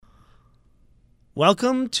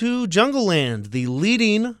Welcome to Jungle Land, the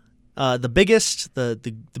leading, the biggest,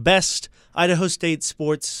 the best Idaho State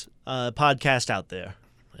sports podcast out there.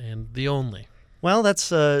 And the only. Well,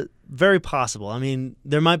 that's very possible. I mean,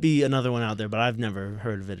 there might be another one out there, but I've never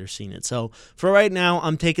heard of it or seen it. So for right now,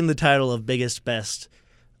 I'm taking the title of biggest, best,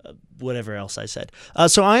 whatever else I said.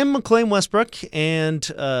 So I am McLean Westbrook,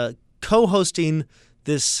 and co-hosting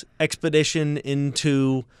this expedition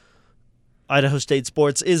into Idaho State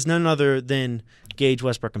sports is none other than Gage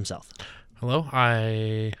Westbrook himself. Hello,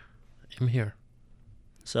 I am here.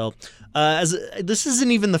 So, as this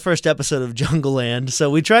isn't even the first episode of Jungle Land, so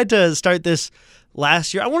we tried to start this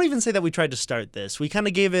last year. I won't even say that we tried to start this. We kind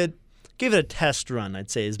of gave it a test run,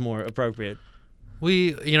 I'd say is more appropriate.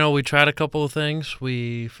 We tried a couple of things.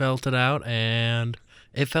 We felt it out, and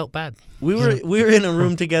it felt bad. We were in a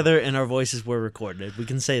room together, and our voices were recorded. We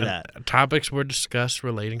can say that. Topics were discussed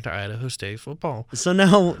relating to Idaho State football. So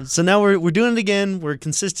now we're doing it again. We're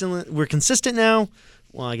consistent now.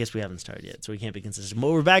 Well, I guess we haven't started yet, so we can't be consistent.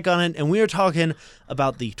 But we're back on it, and we are talking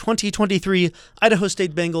about the 2023 Idaho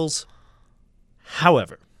State Bengals.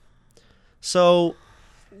 However, so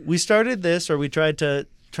we started this, or we tried to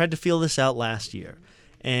feel this out last year,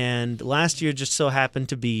 and last year just so happened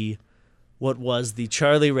to be what was the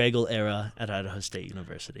Charlie Ragle era at Idaho State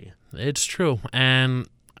University. It's true, and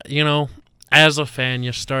as a fan,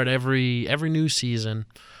 you start every new season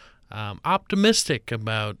optimistic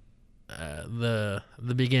about the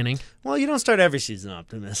beginning. Well, you don't start every season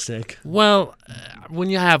optimistic. Well, when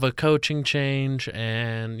you have a coaching change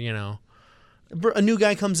and a new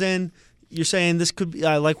guy comes in, you're saying this could be.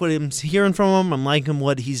 I like what I'm hearing from him. I'm liking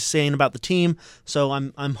what he's saying about the team. So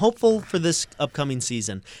I'm hopeful for this upcoming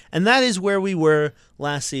season, and that is where we were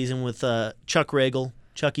last season with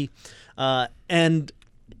Chucky, and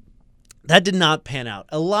that did not pan out.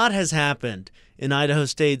 A lot has happened in Idaho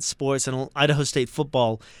State sports and Idaho State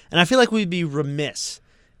football, and I feel like we'd be remiss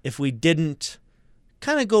if we didn't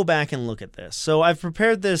kind of go back and look at this. So I've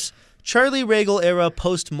prepared this Charlie Ragle era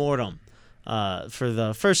post-mortem for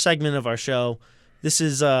the first segment of our show. This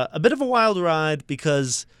is a bit of a wild ride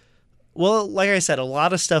because, well, like I said, a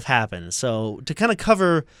lot of stuff happened. So to kind of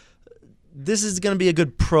cover, this is going to be a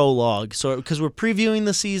good prologue. So because we're previewing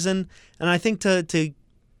the season, and I think to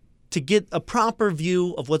get a proper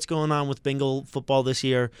view of what's going on with Bengal football this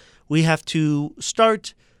year, we have to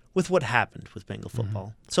start with what happened with Bengal football.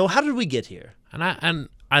 Mm-hmm. So how did we get here? And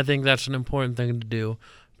I think that's an important thing to do,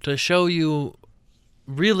 to show you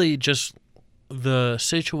really just the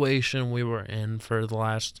situation we were in for the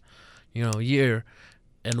last year,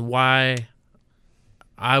 and why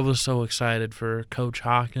I was so excited for Coach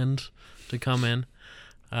Hawkins to come in,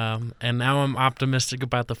 and now I'm optimistic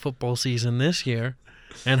about the football season this year,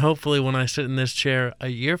 and hopefully when I sit in this chair a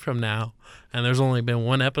year from now and there's only been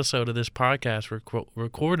one episode of this podcast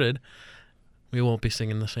recorded, we won't be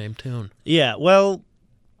singing the same tune. Yeah, well,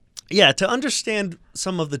 yeah, to understand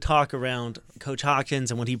some of the talk around Coach Hawkins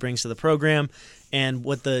and what he brings to the program and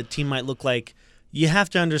what the team might look like, you have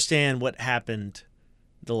to understand what happened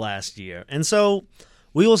the last year. And so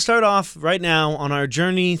we will start off right now on our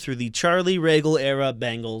journey through the Charlie Ragle era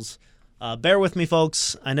Bengals. Bear with me,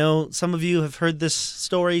 folks. I know some of you have heard this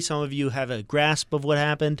story. Some of you have a grasp of what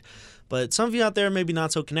happened. But some of you out there maybe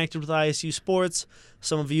not so connected with ISU sports.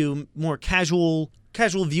 Some of you more casual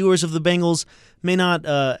viewers of the Bengals may not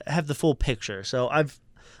have the full picture. So I've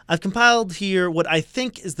compiled here what I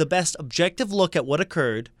think is the best objective look at what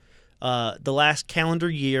occurred the last calendar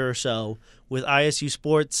year or so with ISU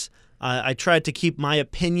sports. I tried to keep my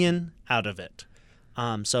opinion out of it.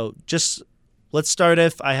 So just let's start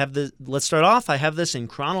off. I have this in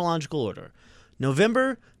chronological order.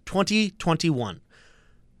 November 2021.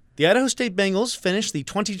 The Idaho State Bengals finished the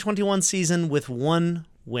 2021 season with one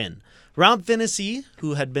win. Rob Finnessy,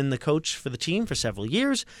 who had been the coach for the team for several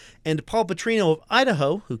years, and Paul Petrino of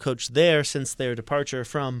Idaho, who coached there since their departure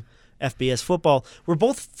from FBS football, were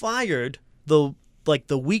both fired the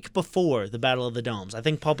week before the Battle of the Domes. I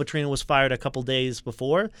think Paul Petrino was fired a couple days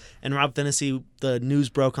before, and Rob Finnessy, the news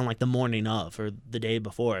broke on the morning of, or the day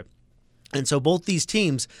before. And so both these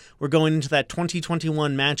teams were going into that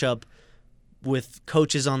 2021 matchup with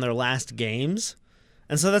coaches on their last games.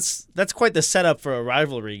 And so that's quite the setup for a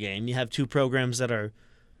rivalry game. You have two programs that are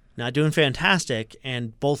not doing fantastic,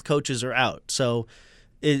 and both coaches are out. So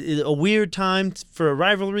it's a weird time for a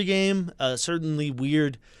rivalry game, certainly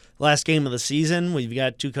weird last game of the season. We've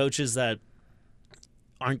got two coaches that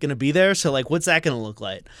aren't going to be there. So, what's that going to look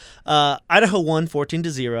like? Idaho won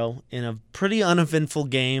 14-0 in a pretty uneventful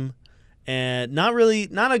game, and not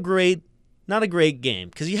a great not a great game,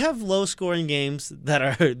 because you have low-scoring games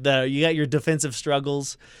that you got your defensive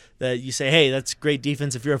struggles that you say, hey, that's great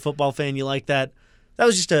defense. If you're a football fan, you like that. That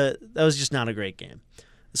was just not a great game.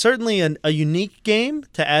 Certainly a unique game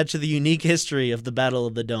to add to the unique history of the Battle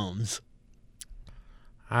of the Domes.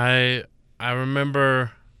 I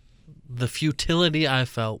remember the futility I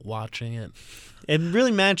felt watching it. It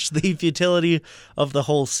really matched the futility of the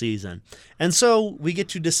whole season. And so we get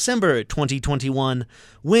to December 2021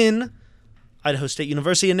 when Idaho State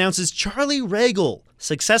University announces Charlie Ragle,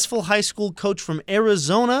 successful high school coach from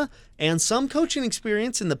Arizona and some coaching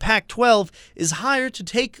experience in the Pac-12, is hired to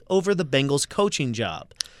take over the Bengals coaching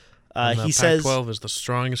job. He says Pac-12 is the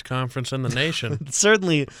strongest conference in the nation.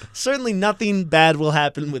 certainly nothing bad will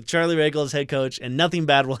happen with Charlie Ragle as head coach, and nothing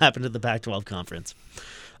bad will happen to the Pac-12 conference.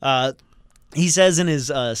 He says in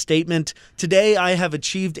his statement, "Today I have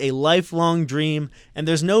achieved a lifelong dream, and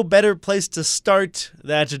there's no better place to start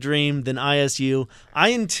that dream than ISU. I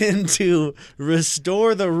intend to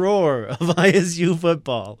restore the roar of ISU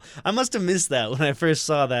football." I must have missed that when I first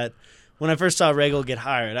saw that. When I first saw Ragle get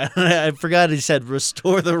hired, I forgot he said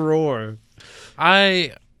restore the roar.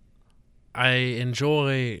 I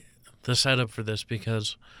enjoy the setup for this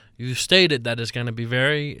because you stated that it's going to be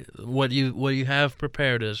very what you have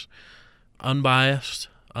prepared is unbiased,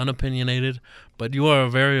 unopinionated, but you are a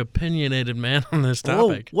very opinionated man on this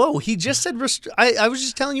topic. Whoa, he just said I was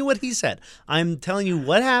just telling you what he said. I'm telling you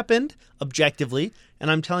what happened objectively,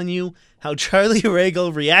 and I'm telling you how Charlie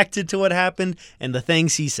Ragle reacted to what happened and the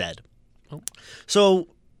things he said. So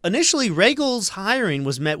initially, Ragle's hiring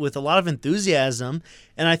was met with a lot of enthusiasm,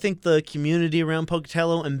 and I think the community around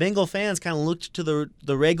Pocatello and Bengal fans kind of looked to the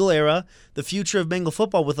Ragle era, the future of Bengal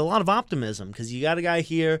football, with a lot of optimism because you got a guy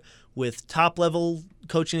here with top-level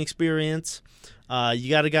coaching experience. You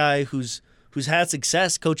got a guy who's had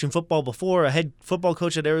success coaching football before, a head football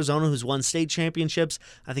coach at Arizona who's won state championships.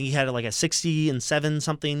 I think he had like a 60-7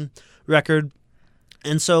 something record.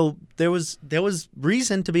 And so there was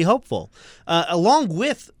reason to be hopeful. Along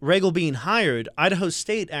with Ragle being hired, Idaho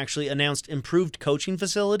State actually announced improved coaching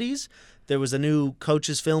facilities. There was a new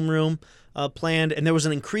coach's film room planned, and there was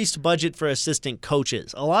an increased budget for assistant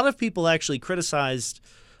coaches. A lot of people actually criticized,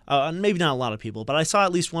 maybe not a lot of people, but I saw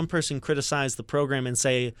at least one person criticize the program and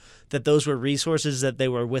say that those were resources that they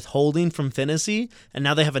were withholding from Finney, and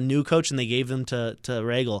now they have a new coach and they gave them to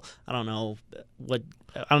Ragle. I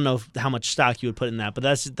don't know how much stock you would put in that, but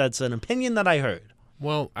that's an opinion that I heard.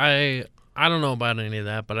 Well, I don't know about any of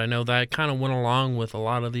that, but I know that kind of went along with a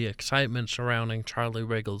lot of the excitement surrounding Charlie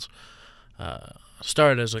Ragle's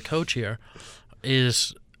start as a coach here.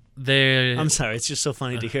 I'm sorry, it's just so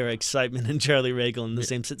funny to hear excitement and Charlie Ragle in the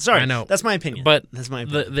same sentence. Sorry, I know. That's my opinion. But that's my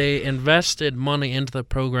opinion. They invested money into the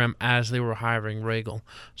program as they were hiring Ragle,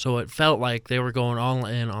 so it felt like they were going all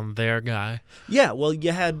in on their guy. Yeah, well,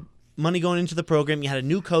 you had money going into the program. You had a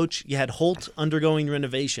new coach. You had Holt undergoing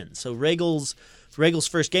renovation. So Ragle's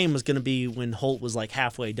first game was going to be when Holt was like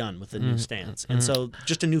halfway done with the new stance. And so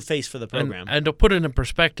just a new face for the program. And to put it in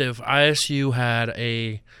perspective, ISU had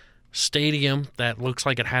a stadium that looks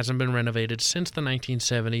like it hasn't been renovated since the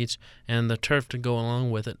 1970s and the turf to go along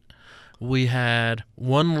with it. We had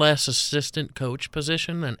one less assistant coach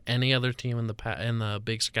position than any other team in the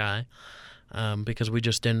Big Sky because we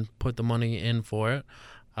just didn't put the money in for it.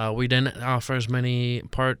 We didn't offer as many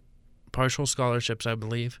partial scholarships, I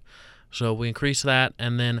believe. So we increased that.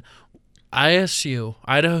 And then ISU,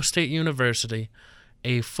 Idaho State University,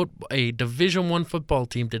 a Division I football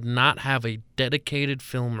team, did not have a dedicated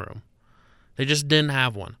film room. They just didn't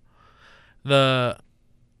have one. The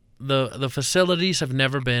facilities have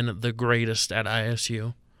never been the greatest at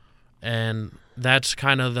ISU. And that's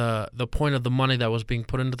kind of the point of the money that was being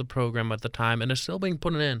put into the program at the time, and it's still being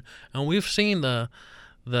put in. And we've seen the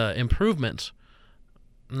improvements,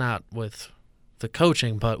 not with the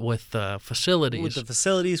coaching, but with the facilities. With the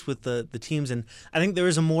facilities, with the teams. And I think there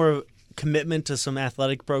is a more commitment to some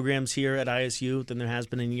athletic programs here at ISU than there has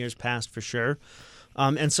been in years past, for sure.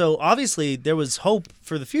 And so, obviously, there was hope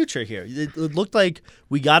for the future here. It looked like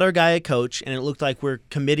we got our guy a coach, and it looked like we're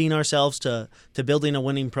committing ourselves to building a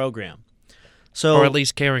winning program. So, or at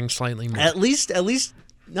least caring slightly more. At least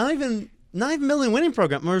not even building a winning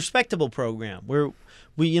program, a respectable program.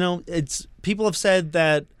 It's people have said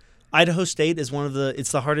that Idaho State is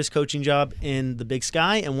it's the hardest coaching job in the Big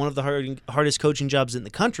Sky and one of the hardest coaching jobs in the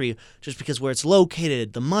country, just because where it's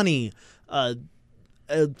located, the money, a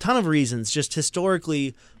ton of reasons, just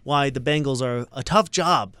historically why the Bengals are a tough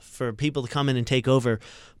job for people to come in and take over.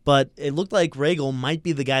 but it looked like Ragle might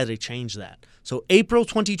be the guy to change that. So April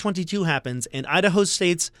 2022 happens, and Idaho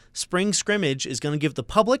State's spring scrimmage is going to give the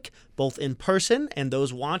public, both in person and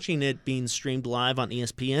those watching it being streamed live on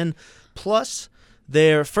ESPN, plus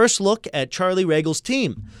their first look at Charlie Ragle's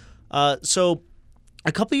team. So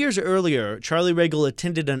a couple years earlier, Charlie Ragle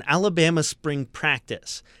attended an Alabama spring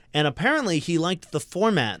practice, and apparently he liked the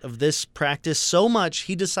format of this practice so much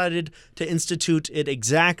he decided to institute it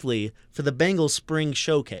exactly for the Bengals spring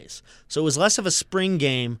showcase. So it was less of a spring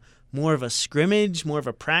game, more of a scrimmage, more of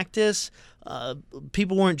a practice.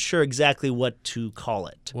 People weren't sure exactly what to call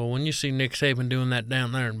it. Well, when you see Nick Saban doing that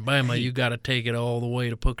down there in Bama, you got to take it all the way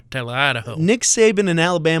to Pocatello, Idaho. Nick Saban and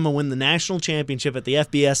Alabama win the national championship at the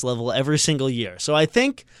FBS level every single year. So I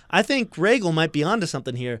think Ragle might be onto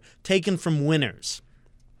something here, taken from winners.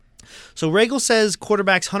 So Ragle says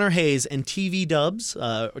quarterbacks Hunter Hayes and TV Dubs,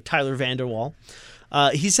 or Tyler Vanderwall,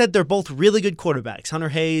 he said they're both really good quarterbacks. Hunter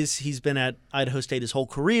Hayes, he's been at Idaho State his whole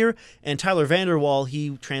career, and Tyler Vanderwall,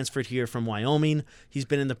 he transferred here from Wyoming. He's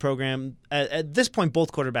been in the program. At this point,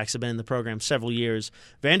 both quarterbacks have been in the program several years.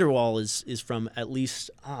 Vanderwall is from at least,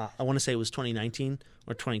 I want to say it was 2019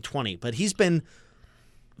 or 2020, but he's been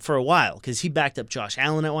for a while because he backed up Josh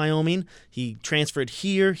Allen at Wyoming. He transferred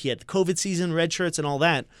here. He had the COVID season, red shirts, and all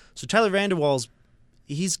that. So Tyler Vanderwall's,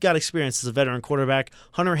 he's got experience as a veteran quarterback.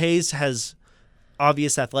 Hunter Hayes has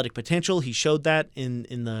obvious athletic potential. He showed that in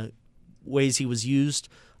the ways he was used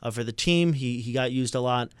for the team. He got used a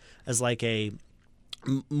lot as like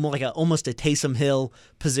almost a Taysom Hill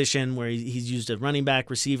position where he's used a running back,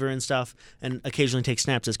 receiver, and stuff, and occasionally takes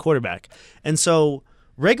snaps as quarterback. And so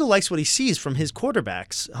Ragle likes what he sees from his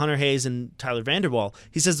quarterbacks, Hunter Hayes and Tyler Vanderwall.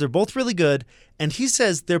 He says they're both really good, and he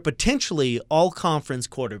says they're potentially all-conference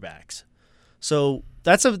quarterbacks. So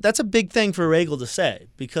that's a big thing for Ragle to say,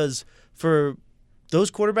 because for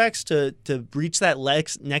those quarterbacks to reach that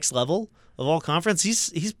next level of all conference,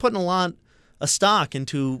 he's putting a lot of stock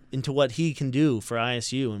into what he can do for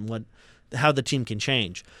ISU and how the team can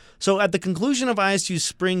change. So at the conclusion of ISU's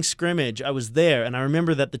spring scrimmage, I was there, and I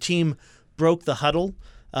remember that the team broke the huddle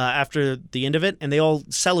after the end of it, and they all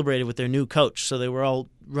celebrated with their new coach. So they were all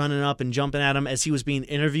running up and jumping at him as he was being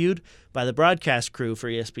interviewed by the broadcast crew for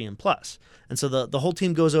ESPN+. And so the whole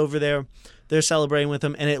team goes over there. They're celebrating with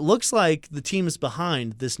him, and it looks like the team is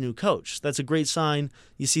behind this new coach. That's a great sign.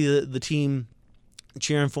 You see the team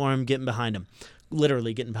cheering for him, getting behind him,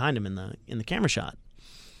 literally getting behind him in the camera shot.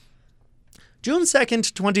 June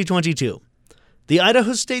 2nd, 2022. The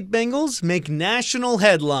Idaho State Bengals make national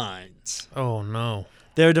headlines. Oh, no.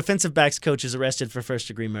 Their defensive backs coach is arrested for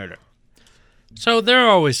first-degree murder. So there are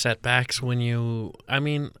always setbacks when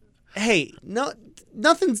Hey,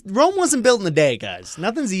 Rome wasn't built in a day, guys.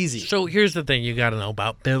 Nothing's easy. So here's the thing you got to know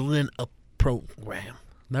about building a program.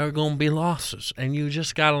 There are going to be losses, and you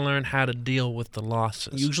just got to learn how to deal with the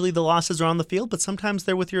losses. Usually the losses are on the field, but sometimes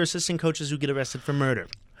they're with your assistant coaches who get arrested for murder.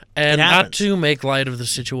 And not to make light of the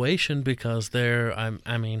situation, because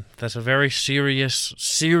that's a very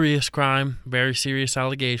serious crime, very serious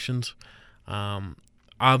allegations.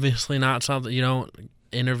 Obviously not something you don't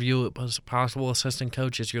interview as possible assistant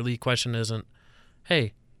coaches. Your lead question isn't,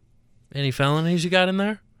 hey, any felonies you got in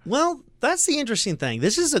there? Well, that's the interesting thing.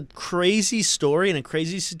 This is a crazy story and a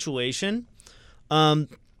crazy situation. So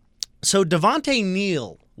Devontae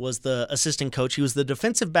Neal was the assistant coach. He was the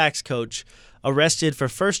defensive backs coach, arrested for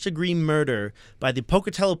first-degree murder by the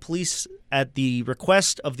Pocatello police at the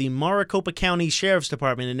request of the Maricopa County Sheriff's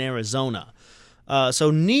Department in Arizona.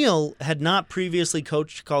 So Neal had not previously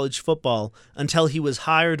coached college football until he was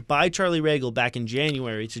hired by Charlie Ragle back in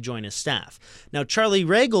January to join his staff. Now, Charlie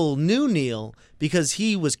Ragle knew Neal because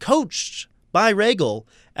he was coached by Ragle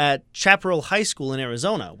at Chaparral High School in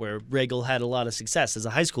Arizona, where Ragle had a lot of success as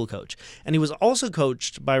a high school coach. And he was also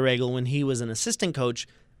coached by Ragle when he was an assistant coach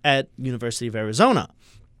at University of Arizona.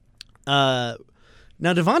 Now,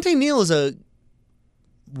 Devontae Neal is a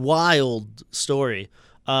wild story.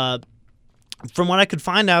 From what I could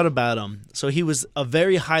find out about him, so he was a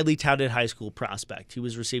very highly touted high school prospect. He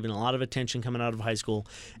was receiving a lot of attention coming out of high school,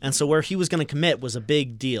 and so where he was going to commit was a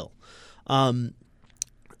big deal.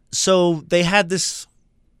 So they had this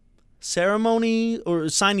ceremony or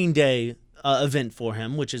signing day event for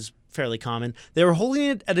him, which is fairly common. They were holding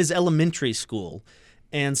it at his elementary school,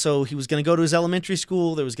 and so he was going to go to his elementary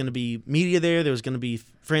school. There was going to be media there. There was going to be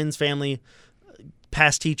friends, family,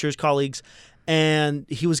 past teachers, colleagues, and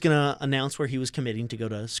he was going to announce where he was committing to go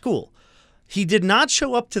to school. He did not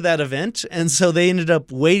show up to that event, and so they ended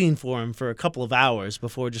up waiting for him for a couple of hours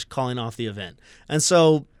before just calling off the event. And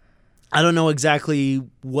so I don't know exactly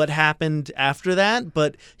what happened after that,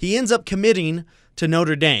 but he ends up committing to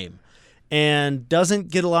Notre Dame. and doesn't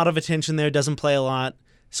get a lot of attention there, doesn't play a lot.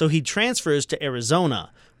 So he transfers to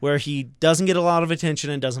Arizona, where he doesn't get a lot of attention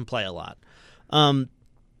and doesn't play a lot.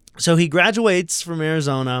 So he graduates from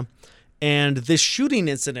Arizona, and this shooting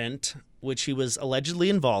incident, which he was allegedly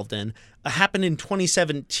involved in, happened in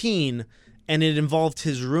 2017, and it involved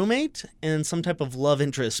his roommate and some type of love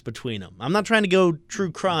interest between them. I'm not trying to go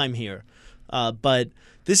true crime here, but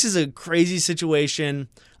this is a crazy situation.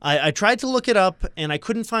 I tried to look it up, and I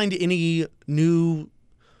couldn't find any new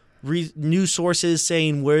sources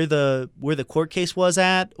saying where the court case was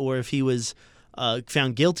at, or if he was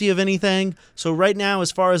found guilty of anything. So right now,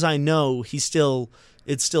 as far as I know, it's still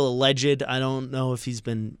alleged. I don't know if he's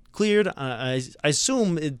been cleared. I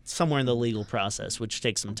assume it's somewhere in the legal process, which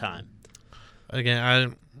takes some time. Again, I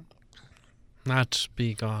not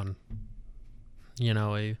speak on,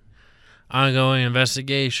 a ongoing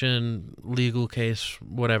investigation, legal case,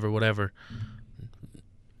 whatever.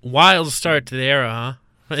 Wild start to the era,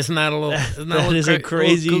 huh? Isn't that a little? That is a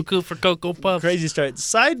crazy cuckoo for Cocoa Puffs. Crazy start.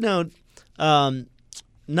 Side note,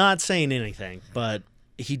 not saying anything, but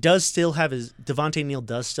he does still have Devontae Neal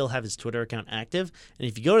does still have his Twitter account active, and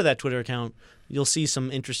if you go to that Twitter account, you'll see some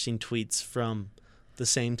interesting tweets from the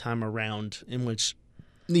same time around in which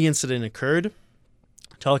the incident occurred,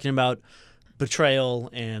 talking about betrayal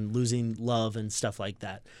and losing love and stuff like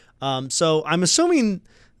that. So I'm assuming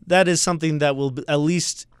that is something that will, at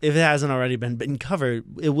least if it hasn't already been covered,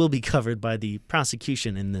 it will be covered by the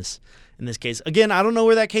prosecution in this case. Again, I don't know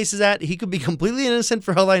where that case is at. He could be completely innocent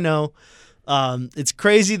for all I know. It's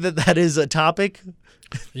crazy that is a topic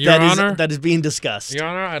that is being discussed. Your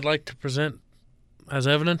Honor, I'd like to present as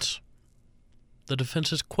evidence the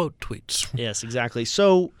defense's quote tweets. Yes, exactly.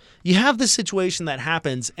 So you have this situation that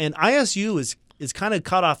happens, and ISU is kind of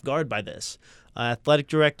caught off guard by this. Athletic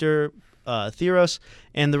director Theros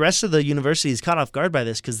and the rest of the university is caught off guard by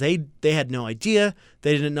this because they had no idea.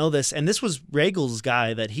 They didn't know this. And this was Ragle's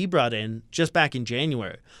guy that he brought in just back in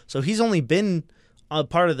January. So he's only been a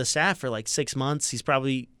part of the staff for like 6 months. He's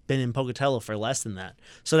probably been in Pocatello for less than that.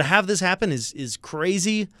 So to have this happen is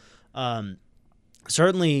crazy.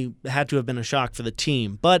 Certainly had to have been a shock for the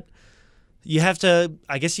team. But you have to,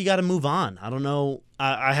 I guess you got to move on. I don't know.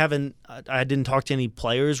 I didn't talk to any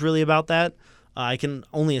players really about that. I can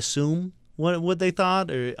only assume what they thought.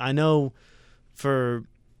 Or I know for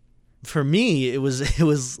me, it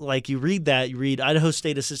was like you read Idaho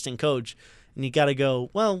State assistant coach, and you got to go,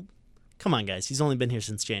 well, come on, guys. He's only been here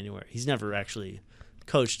since January. He's never actually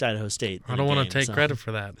coached Idaho State. I don't want to take credit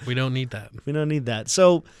for that. We don't need that. We don't need that.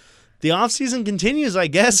 So the offseason continues, I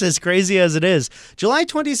guess, as crazy as it is. July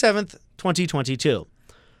 27th, 2022.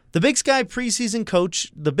 The Big Sky preseason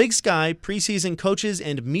coaches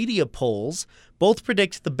and media polls both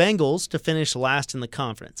predict the Bengals to finish last in the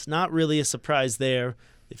conference. Not really a surprise there.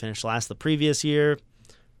 They finished last the previous year.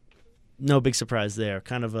 No big surprise there.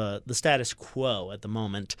 Kind of the status quo at the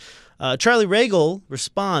moment. Charlie Ragle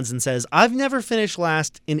responds and says, "I've never finished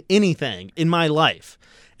last in anything in my life,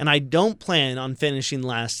 and I don't plan on finishing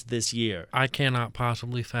last this year." I cannot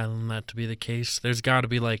possibly fathom that to be the case. There's got to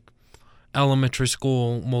be like elementary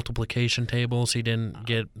school multiplication tables he didn't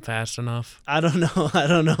get fast enough. I don't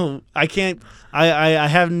know. I can't. I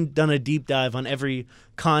haven't done a deep dive on every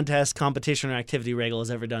contest, competition, or activity Ragle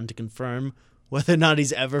has ever done to confirm whether or not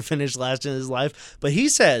he's ever finished last in his life. But he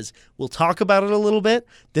says, we'll talk about it a little bit,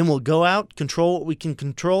 then we'll go out, control what we can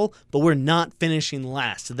control, but we're not finishing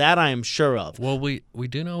last. That I am sure of. Well, we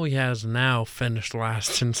do know he has now finished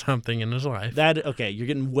last in something in his life. Okay, you're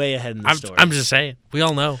getting way ahead in the story. I'm just saying. We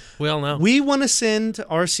all know. We want to send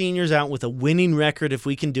our seniors out with a winning record if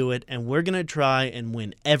we can do it, and we're going to try and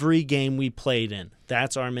win every game we played in.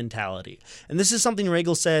 That's our mentality. And this is something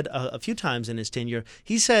Ragle said a few times in his tenure.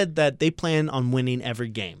 He said that they plan on winning every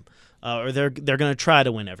game, or they're going to try to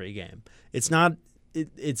win every game. It's not.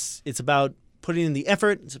 It's about putting in the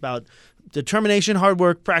effort. It's about determination, hard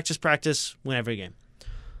work, practice, win every game.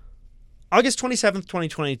 August 27th,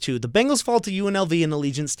 2022, the Bengals fall to UNLV in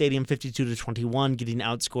Allegiant Stadium 52-21, getting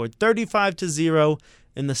outscored 35-0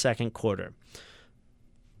 in the second quarter.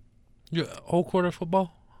 Whole quarter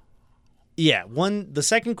football? Yeah, the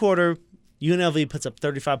second quarter, UNLV puts up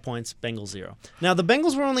 35 points, Bengals 0. Now, the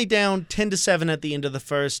Bengals were only down 10-7 at the end of the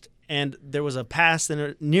first, and there was a pass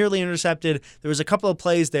that nearly intercepted. There was a couple of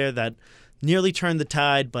plays there that nearly turned the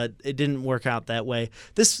tide, but it didn't work out that way.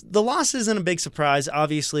 The loss isn't a big surprise.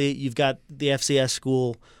 Obviously, you've got the FCS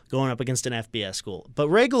school going up against an FBS school. But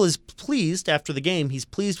Ragle is pleased after the game. He's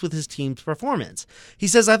pleased with his team's performance. He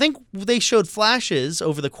says, I think they showed flashes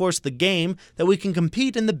over the course of the game that we can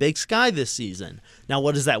compete in the Big Sky this season. Now,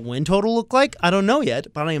 what does that win total look like? I don't know yet,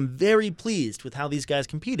 but I am very pleased with how these guys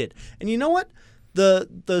competed. And you know what?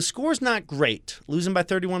 The score's not great. Losing by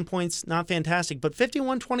 31 points, not fantastic, but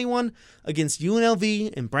 51-21 against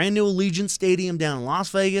UNLV in brand new Allegiant Stadium down in Las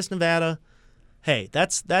Vegas, Nevada. Hey,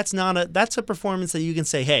 that's a performance that you can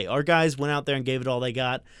say, hey, our guys went out there and gave it all they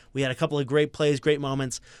got. We had a couple of great plays, great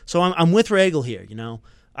moments. So I'm with Ragle here. You know,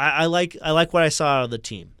 I like what I saw out of the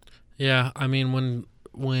team. Yeah, I mean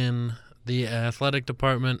when the athletic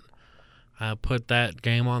department put that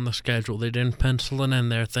game on the schedule, they didn't pencil it in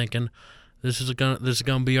there thinking this is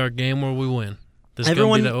gonna be our game where we win. This is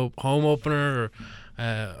gonna be the home opener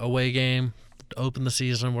or away game to open the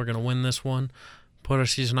season. We're gonna win this one, put our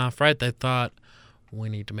season off right. They thought, we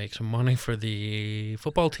need to make some money for the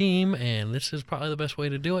football team, and this is probably the best way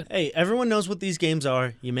to do it. Hey, everyone knows what these games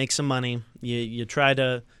are. You make some money. You try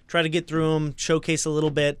to get through them, showcase a little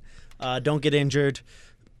bit, don't get injured,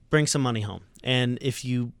 bring some money home. And if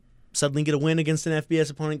you suddenly get a win against an FBS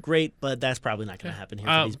opponent, great, but that's probably not going to happen here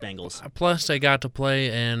for these Bengals. Plus, they got to play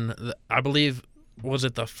in, I believe, was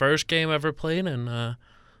it the first game ever played in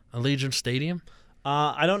Allegiant Stadium?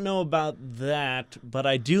 I don't know about that, but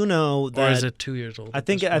I do know that. Or is it 2 years old? I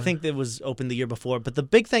think it was open the year before. But the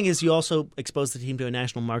big thing is you also expose the team to a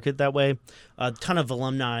national market that way. A ton of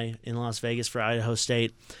alumni in Las Vegas for Idaho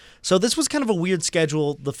State. So this was kind of a weird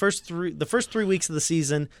schedule. The first 3 weeks of the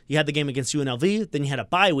season, you had the game against UNLV, then you had a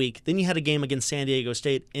bye week, then you had a game against San Diego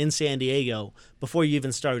State in San Diego before you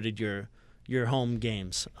even started your home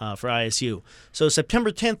games for ISU. So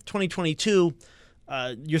September 10th, 2022.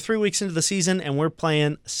 You're 3 weeks into the season, and we're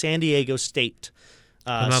playing San Diego State.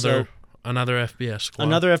 Another FBS squad.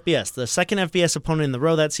 Another FBS, the second FBS opponent in the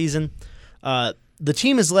row that season. The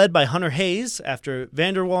team is led by Hunter Hayes after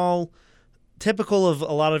Vanderwall, typical of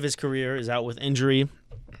a lot of his career, is out with injury,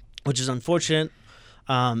 which is unfortunate.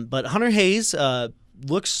 But Hunter Hayes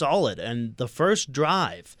looks solid, and the first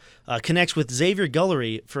drive connects with Xavier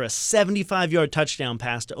Gullery for a 75-yard touchdown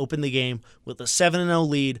pass to open the game with a 7-0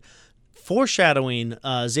 lead, foreshadowing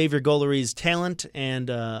Xavier Gullery's talent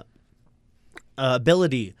and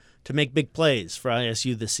ability to make big plays for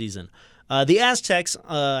ISU this season. The Aztecs,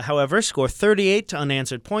 however, score 38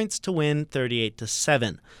 unanswered points to win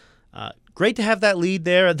 38-7. Great to have that lead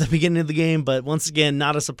there at the beginning of the game, but once again,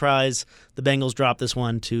 not a surprise. The Bengals dropped this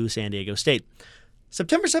one to San Diego State.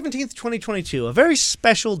 September 17th, 2022, a very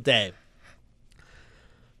special day.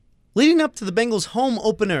 Leading up to the Bengals' home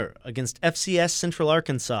opener against FCS Central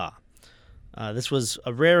Arkansas. This was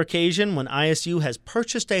a rare occasion when ISU has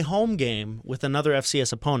purchased a home game with another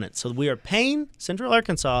FCS opponent. So we are paying Central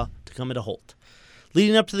Arkansas to come into Holt.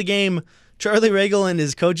 Leading up to the game, Charlie Ragle and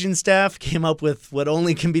his coaching staff came up with what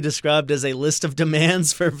only can be described as a list of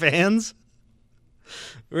demands for fans.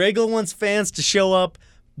 Ragle wants fans to show up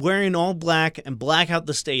wearing all black and black out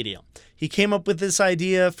the stadium. He came up with this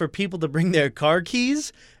idea for people to bring their car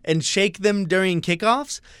keys and shake them during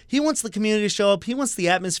kickoffs. He wants the community to show up. He wants the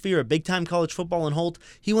atmosphere of big-time college football in Holt.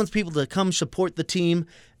 He wants people to come support the team.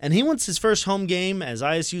 And he wants his first home game as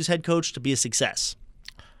ISU's head coach to be a success.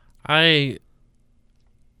 Now,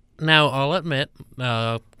 I'll admit,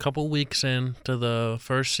 a couple weeks into the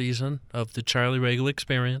first season of the Charlie Ragle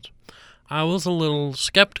experience, I was a little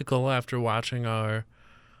skeptical after watching our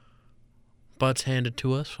butts handed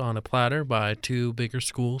to us on a platter by two bigger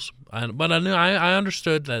schools. But I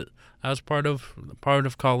understood that as part of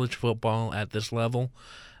college football at this level,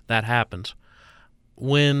 that happens.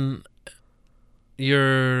 When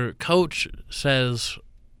your coach says,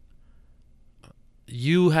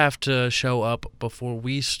 you have to show up before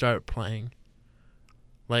we start playing.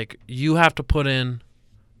 Like, you have to put in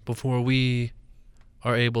before we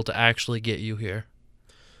are able to actually get you here.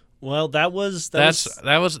 Well, that's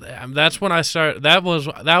when I started. That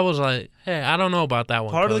was like, hey, I don't know about that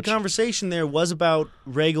one. Part Coach. of the conversation there was about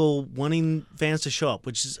Ragle wanting fans to show up,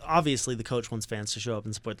 which is obviously the coach wants fans to show up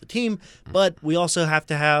and support the team, but we also have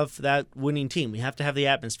to have that winning team. We have to have the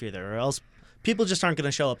atmosphere there, or else people just aren't going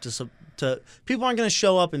to show up people aren't going to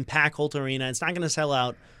show up and pack Holt Arena. It's not going to sell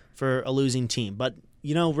out for a losing team. But,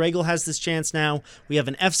 you know, Ragle has this chance now. We have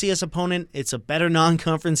an FCS opponent. It's a better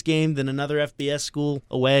non-conference game than another FBS school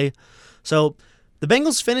away. So the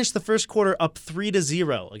Bengals finished the first quarter up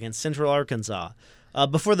 3-0 against Central Arkansas.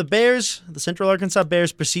 Before the Central Arkansas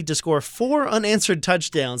Bears proceed to score 4 unanswered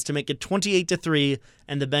touchdowns to make it 28-3,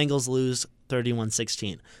 and the Bengals lose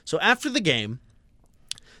 31-16. So after the game,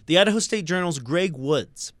 the Idaho State Journal's Greg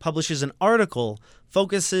Woods publishes an article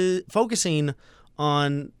focusing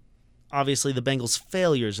on obviously the Bengals'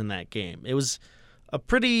 failures in that game. It was a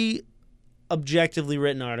pretty objectively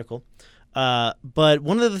written article. But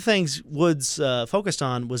one of the things Woods focused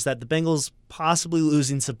on was that the Bengals possibly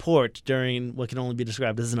losing support during what can only be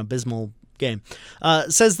described as an abysmal game.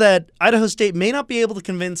 Says that Idaho State may not be able to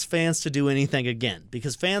convince fans to do anything again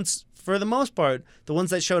because fans, for the most part, the ones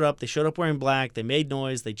that showed up, they showed up wearing black, they made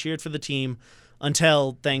noise, they cheered for the team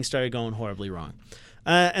until things started going horribly wrong.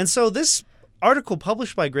 And so this article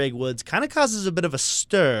published by Greg Woods kind of causes a bit of a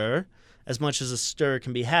stir, as much as a stir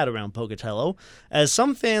can be had around Pocatello, as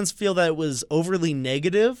some fans feel that it was overly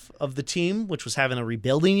negative of the team, which was having a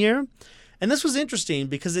rebuilding year. And this was interesting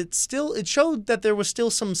because it showed that there was still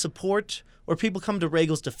some support or people come to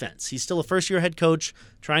Ragle's defense. He's still a first-year head coach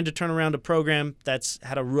trying to turn around a program that's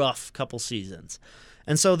had a rough couple seasons.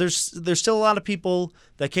 And so there's still a lot of people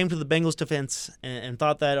that came to the Bengals' defense and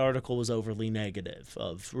thought that article was overly negative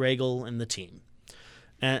of Ragle and the team.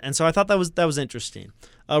 And so I thought that was interesting.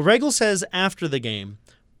 Ragle says after the game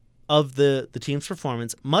of the team's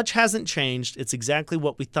performance, much hasn't changed. It's exactly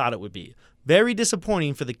what we thought it would be. Very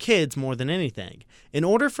disappointing for the kids more than anything. In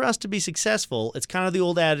order for us to be successful, it's kind of the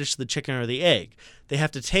old adage, the chicken or the egg. They have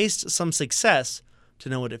to taste some success to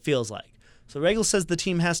know what it feels like. So Ragle says the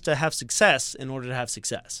team has to have success in order to have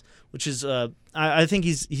success, which is, I think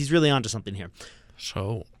he's really onto something here.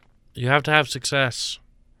 So you have to have success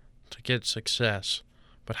to get success.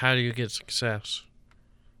 But how do you get success?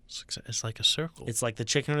 It's like a circle. It's like the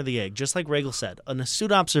chicken or the egg, just like Ragle said. An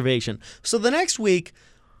astute observation. So the next week,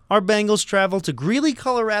 our Bengals travel to Greeley,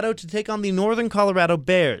 Colorado to take on the Northern Colorado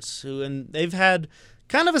Bears, and they've had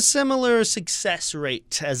kind of a similar success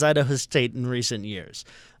rate as Idaho State in recent years.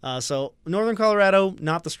 So Northern Colorado,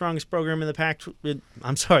 not the strongest program in the Pac.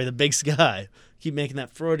 I'm sorry, the Big Sky. Keep making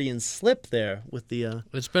that Freudian slip there with the.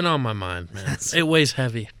 It's been on my mind, man. It weighs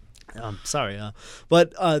heavy. Sorry.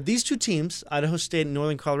 But these two teams, Idaho State and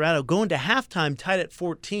Northern Colorado, go into halftime tied at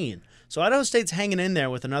 14. So Idaho State's hanging in there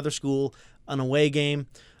with another school, an away game.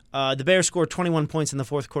 The Bears scored 21 points in the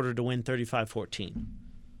fourth quarter to win 35-14.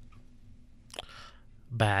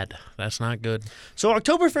 Bad. That's not good. So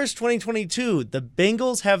October 1st, 2022, the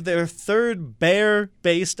Bengals have their third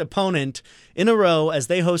Bear-based opponent in a row as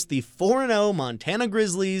they host the 4-0 Montana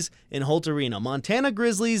Grizzlies in Holt Arena. Montana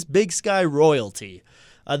Grizzlies, Big Sky royalty.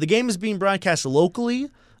 The game is being broadcast locally.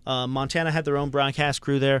 Montana had their own broadcast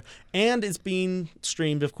crew there, and it's being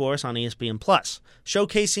streamed, of course, on ESPN+,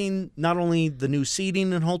 showcasing not only the new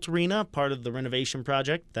seating in Holt Arena, part of the renovation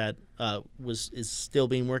project that is still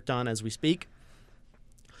being worked on as we speak,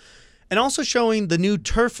 and also showing the new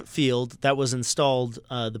turf field that was installed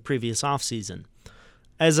the previous offseason.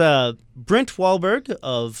 As Brent Wahlberg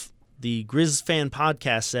of the Grizz Fan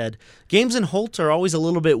Podcast said, games in Holt are always a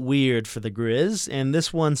little bit weird for the Grizz, and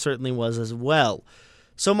this one certainly was as well.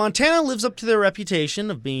 So Montana lives up to their reputation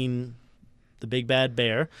of being the big bad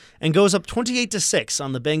bear and goes up 28-6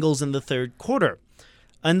 on the Bengals in the third quarter.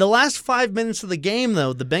 In the last 5 minutes of the game,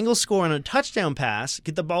 though, the Bengals score on a touchdown pass,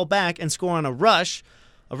 get the ball back, and score on a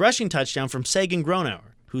rushing touchdown from Sagan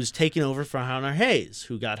Gronauer, who's taking over for Hunter Hayes,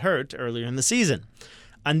 who got hurt earlier in the season.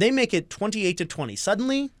 And they make it 28-20.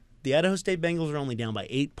 Suddenly, the Idaho State Bengals are only down by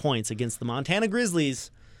 8 points against the Montana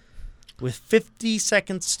Grizzlies with 50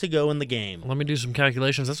 seconds to go in the game. Let me do some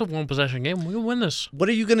calculations. That's a one-possession game. We can win this. What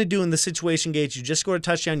are you going to do in this situation, Gates? You just scored a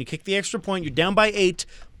touchdown. You kick the extra point. You're down by 8.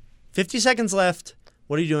 50 seconds left.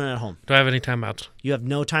 What are you doing at home? Do I have any timeouts? You have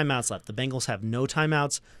no timeouts left. The Bengals have no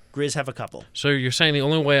timeouts. Grizz have a couple. So you're saying the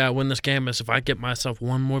only way I win this game is if I get myself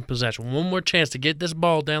one more possession, one more chance to get this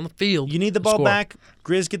ball down the field. You need the ball back.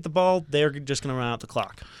 Grizz get the ball. They're just going to run out the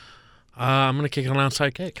clock. I'm going to kick an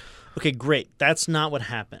onside kick. Okay, great. That's not what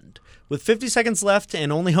happened. With 50 seconds left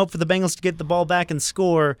and only hope for the Bengals to get the ball back and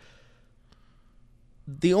score,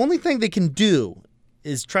 the only thing they can do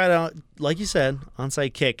is try to, like you said,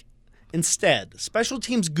 onside kick. Instead, special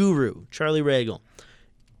teams guru Charlie Ragle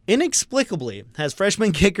inexplicably has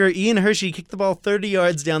freshman kicker Ian Hershey kick the ball 30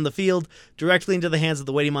 yards down the field directly into the hands of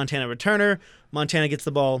the weighty Montana returner. Montana gets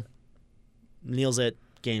the ball, kneels it,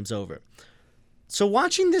 game's over. So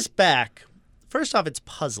watching this back, first off, it's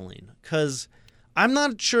puzzling because I'm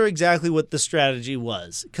not sure exactly what the strategy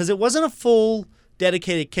was because it wasn't a full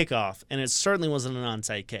dedicated kickoff, and it certainly wasn't an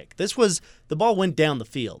onside kick. The ball went down the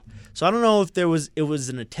field. So I don't know if it was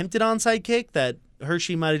an attempted onside kick that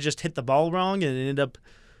Hershey might have just hit the ball wrong and it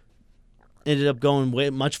ended up going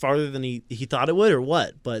way much farther than he thought it would or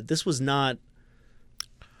what. But this was not.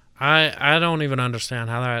 I don't even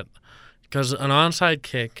understand how that, because an onside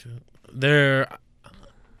kick, the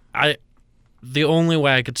only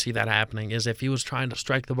way I could see that happening is if he was trying to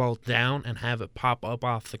strike the ball down and have it pop up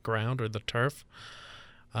off the ground or the turf.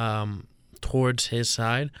 towards his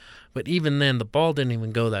side. But even then, the ball didn't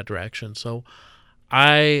even go that direction. So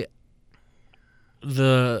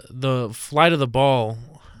the flight of the ball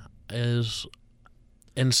is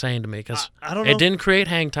insane to me because it didn't create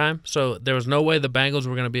hang time, so there was no way the Bengals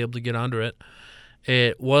were going to be able to get under it.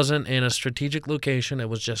 It wasn't in a strategic location. It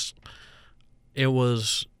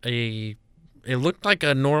looked like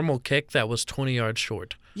a normal kick that was 20 yards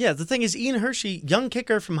short. Yeah, the thing is, Ian Hershey, young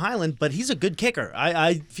kicker from Highland, but he's a good kicker.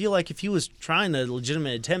 I feel like if he was trying a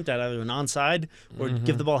legitimate attempt at either an onside or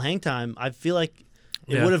give the ball hang time, I feel like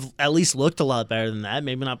it would have at least looked a lot better than that.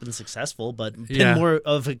 Maybe not been successful, but been more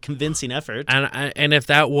of a convincing effort. And if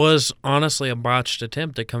that was honestly a botched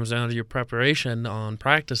attempt, it comes down to your preparation on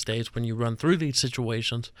practice days when you run through these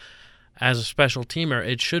situations. As a special teamer,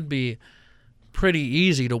 it should be pretty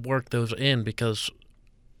easy to work those in because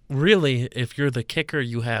really, if you're the kicker,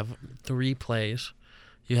 you have 3 plays.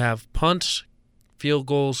 You have punts, field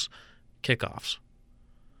goals, kickoffs.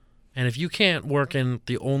 And if you can't work in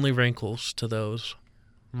the only wrinkles to those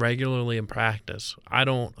regularly in practice, I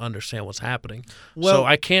don't understand what's happening. Well, so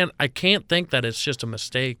I can't think that it's just a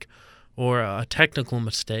mistake or a technical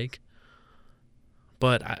mistake.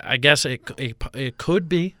 But I guess it could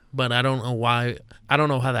be, but I don't know why. I don't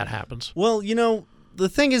know how that happens. Well, the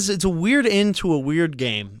thing is, it's a weird end to a weird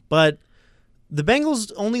game, but the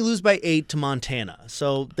Bengals only lose by 8 to Montana,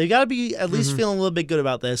 so they got to be at least feeling a little bit good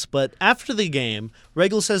about this. But after the game,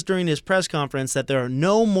 Ragle says during his press conference that there are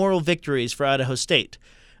no moral victories for Idaho State,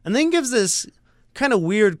 and then gives this kind of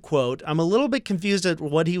weird quote. I'm a little bit confused at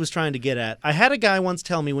what he was trying to get at. I had a guy once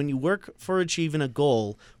tell me, when you work for achieving a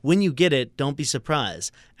goal, when you get it, don't be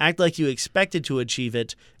surprised. Act like you expected to achieve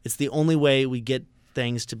it. It's the only way we get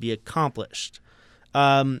things to be accomplished.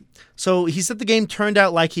 So he said the game turned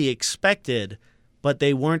out like he expected, but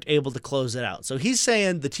they weren't able to close it out. So he's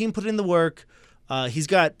saying the team put in the work. He's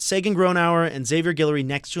got Sagan Gronauer and Xavier Guillory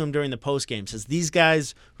next to him during the postgame. Says these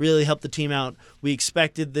guys really helped the team out. We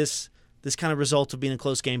expected this kind of result of being a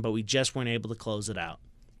close game, but we just weren't able to close it out.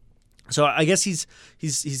 So I guess he's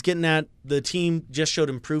getting at the team just showed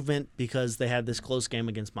improvement because they had this close game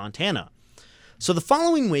against Montana. So the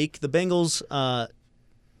following week, the Bengals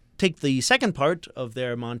take the second part of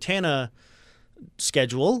their Montana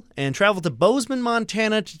schedule and travel to Bozeman,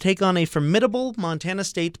 Montana to take on a formidable Montana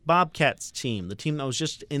State Bobcats team, the team that was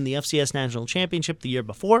just in the FCS National Championship the year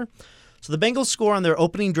before. So the Bengals score on their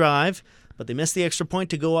opening drive, but they missed the extra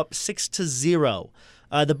point to go up 6-0.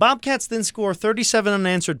 The Bobcats then score 37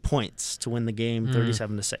 unanswered points to win the game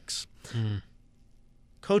 37-6.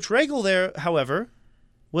 Coach Ragle there, however,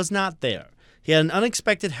 was not there. He had an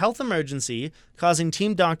unexpected health emergency, causing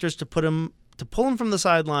team doctors to pull him from the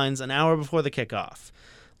sidelines an hour before the kickoff,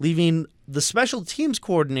 leaving the special teams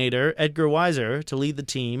coordinator, Edgar Weiser, to lead the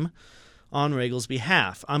team on Ragle's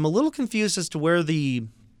behalf. I'm a little confused as to where the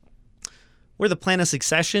plan of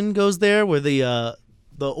succession goes there, where the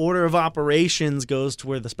order of operations goes to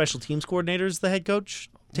where the special teams coordinator is the head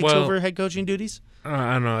coach, takes over head coaching duties.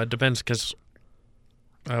 I don't know. It depends because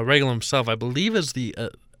Ragle himself, I believe, is the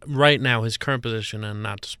right now his current position, and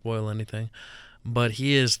not to spoil anything, but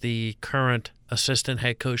he is the current assistant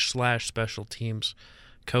head coach / special teams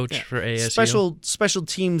coach for ASU. Special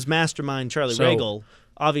teams mastermind Charlie Ragle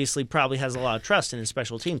obviously probably has a lot of trust in his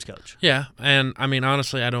special teams coach. Yeah, and I mean,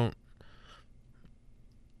 honestly,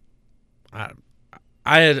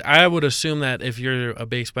 I would assume that if you're a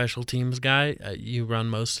big special teams guy, you run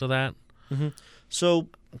most of that. Mm-hmm. So,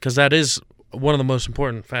 because that is one of the most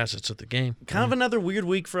important facets of the game. Kind of another weird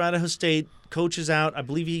week for Idaho State. Coach is out. I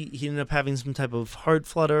believe he ended up having some type of heart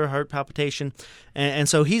flutter, heart palpitation, and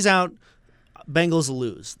so he's out. Bengals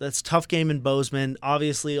lose. That's a tough game in Bozeman.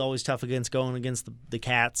 Obviously, always tough going against the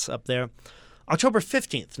Cats up there. October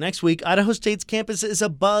 15th, next week, Idaho State's campus is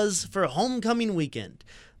abuzz for homecoming weekend.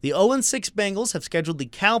 The 0-6 Bengals have scheduled the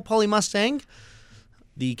Cal Poly Mustangs,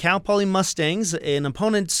 an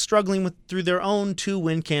opponent struggling through their own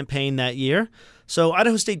 2-win campaign that year. So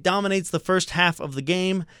Idaho State dominates the first half of the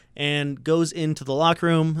game and goes into the locker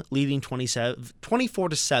room, leading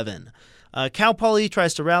 24-7. Cal Poly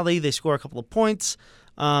tries to rally. They score a couple of points.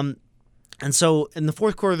 And so in the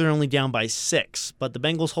fourth quarter, they're only down by 6. But the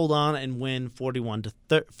Bengals hold on and win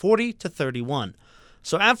 40-31.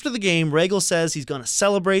 So after the game, Ragle says he's going to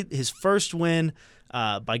celebrate his first win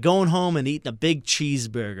by going home and eating a big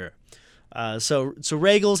cheeseburger. So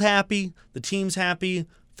Ragle's happy, the team's happy,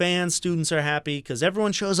 fans, students are happy because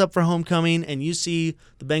everyone shows up for homecoming, and you see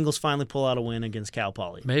the Bengals finally pull out a win against Cal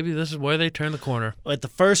Poly. Maybe this is where they turn the corner. At the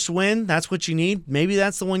first win, that's what you need. Maybe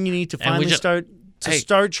that's the one you need to finally start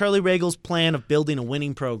Charlie Ragle's plan of building a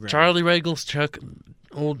winning program. Charlie Ragle's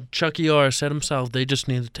Old Chucky R said himself, they just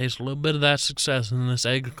need to taste a little bit of that success, and this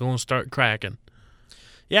egg's going to start cracking.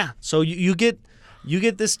 Yeah, so you get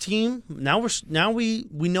this team. Now we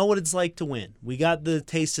know what it's like to win. We got the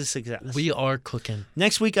taste of success. We are cooking.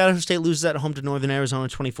 Next week, Idaho State loses at home to Northern Arizona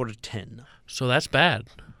 24-10. So that's bad.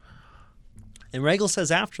 And Ragle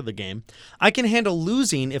says after the game, I can handle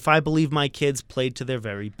losing if I believe my kids played to their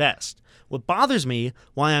very best. What bothers me,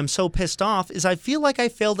 why I'm so pissed off, is I feel like I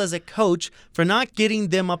failed as a coach for not getting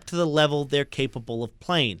them up to the level they're capable of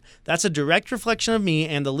playing. That's a direct reflection of me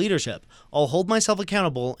and the leadership. I'll hold myself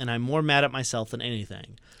accountable, and I'm more mad at myself than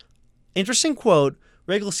anything. Interesting quote.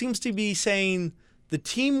 Ragle seems to be saying the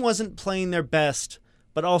team wasn't playing their best,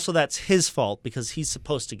 but also that's his fault because he's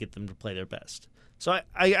supposed to get them to play their best. So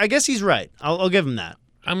I guess he's right. I'll give him that.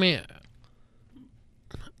 I mean,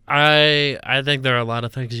 I think there are a lot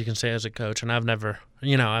of things you can say as a coach, and I've never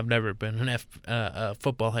been a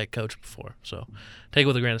football head coach before, so take it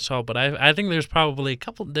with a grain of salt. But I think there's probably a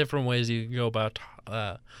couple different ways you can go about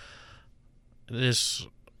this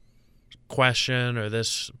question or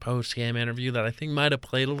this post-game interview that I think might have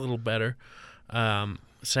played a little better.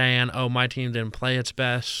 Saying, "Oh, my team didn't play its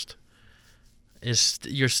best,"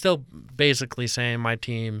 you're still basically saying my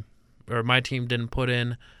team didn't put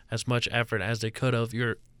in as much effort as they could have.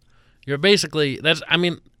 You're basically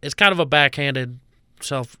it's kind of a backhanded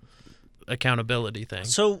self-accountability thing.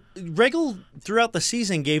 So Ragle throughout the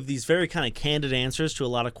season gave these very kind of candid answers to a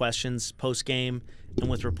lot of questions post-game and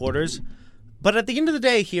with reporters. But at the end of the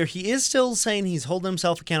day here, he is still saying he's holding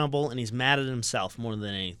himself accountable and he's mad at himself more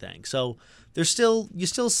than anything. So you still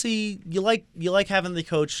see you like having the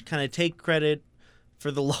coach kind of take credit for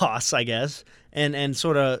the loss, I guess, and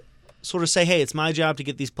sort of say, hey, it's my job to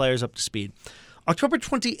get these players up to speed. October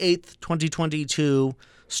 28th, 2022,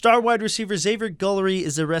 star wide receiver Xavier Guillory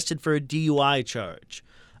is arrested for a DUI charge.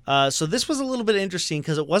 So this was a little bit interesting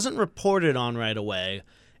because it wasn't reported on right away,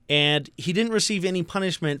 and he didn't receive any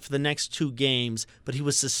punishment for the next 2 games, but he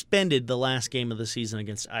was suspended the last game of the season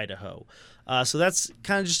against Idaho. So that's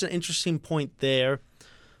kind of just an interesting point there.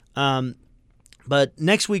 But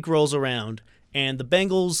next week rolls around, and the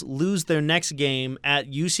Bengals lose their next game at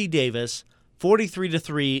UC Davis,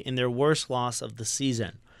 43-3 in their worst loss of the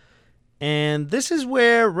season. And this is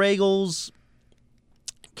where Ragle's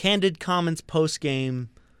candid comments post-game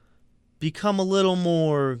become a little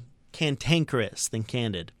more cantankerous than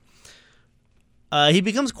candid. He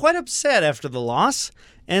becomes quite upset after the loss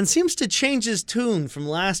and seems to change his tune from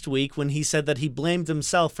last week when he said that he blamed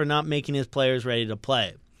himself for not making his players ready to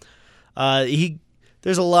play.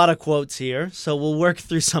 There's a lot of quotes here, so we'll work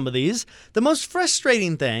through some of these. The most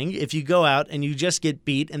frustrating thing, if you go out and you just get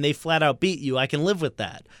beat and they flat out beat you, I can live with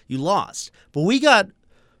that. You lost. But we got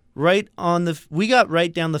right down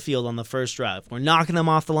the field on the first drive. We're knocking them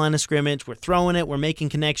off the line of scrimmage, we're throwing it, we're making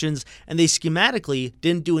connections, and they schematically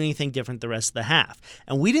didn't do anything different the rest of the half.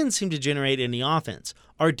 And we didn't seem to generate any offense.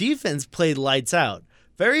 Our defense played lights out.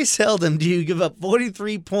 Very seldom do you give up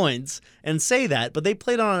 43 points and say that, but they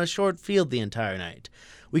played on a short field the entire night.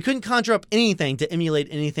 We couldn't conjure up anything to emulate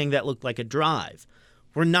anything that looked like a drive.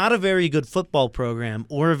 We're not a very good football program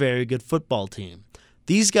or a very good football team.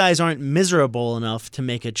 These guys aren't miserable enough to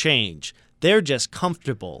make a change. They're just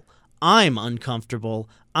comfortable. I'm uncomfortable.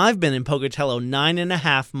 I've been in Pocatello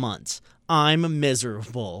 9.5 months. I'm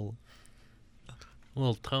miserable. A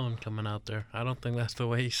little tone coming out there. I don't think that's the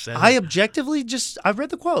way he said it. I read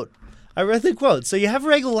the quote. So you have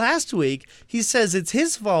Ragle last week. He says it's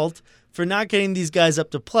his fault for not getting these guys up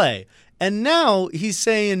to play. And now he's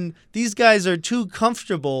saying these guys are too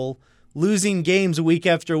comfortable losing games week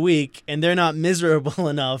after week, and they're not miserable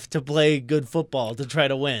enough to play good football to try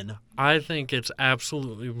to win. I think it's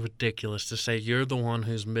absolutely ridiculous to say you're the one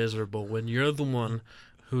who's miserable when you're the one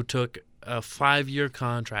who took a 5-year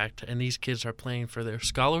contract, and these kids are playing for their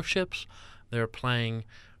scholarships, they're playing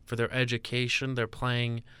for their education, they're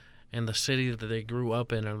playing in the city that they grew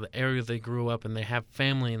up in or the area they grew up in. They have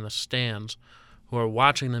family in the stands who are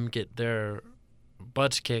watching them get their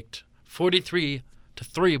butts kicked 43-3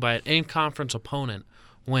 by an in-conference opponent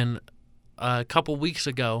when a couple weeks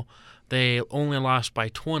ago they only lost by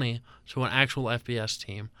 20 to an actual FBS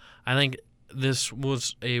team. I think this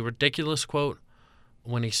was a ridiculous quote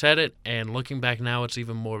when he said it, and looking back now, it's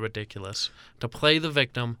even more ridiculous to play the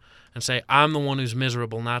victim and say, I'm the one who's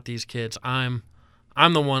miserable, not these kids. I'm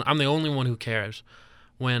the only one who cares.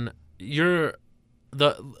 When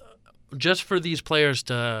just for these players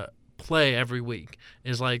to play every week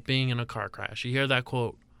is like being in a car crash. You hear that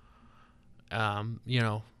quote, in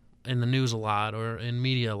the news a lot or in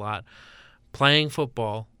media a lot. Playing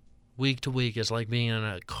football week to week is like being in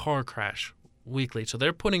a car crash weekly. So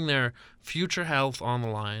they're putting their future health on the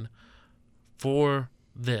line for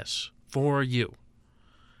this, for you.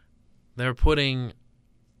 They're putting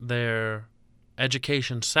their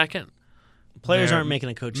education second. Players aren't making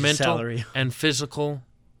a coach's mental salary. And physical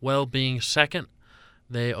well-being second.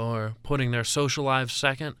 They are putting their social lives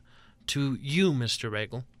second to you, Mr.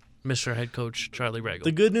 Ragle, Mr. Head Coach Charlie Ragle.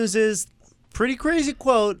 The good news is, pretty crazy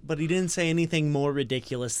quote, but he didn't say anything more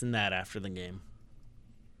ridiculous than that after the game.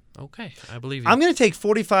 Okay, I believe you. I'm going to take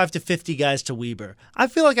 45 to 50 guys to Weber. I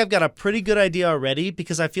feel like I've got a pretty good idea already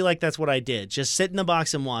because I feel like that's what I did. Just sit in the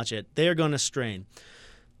box and watch it. They are going to strain.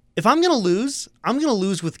 If I'm going to lose, I'm going to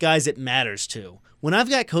lose with guys it matters to. When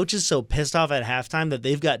I've got coaches so pissed off at halftime that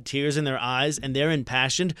they've got tears in their eyes and they're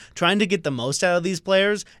impassioned trying to get the most out of these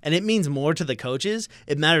players, and it means more to the coaches,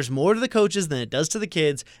 it matters more to the coaches than it does to the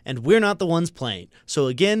kids, and we're not the ones playing. So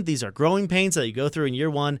again, these are growing pains that you go through in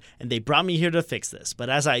year one, and they brought me here to fix this.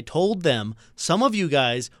 But as I told them, some of you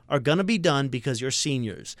guys are going to be done because you're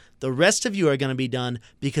seniors. The rest of you are going to be done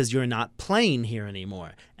because you're not playing here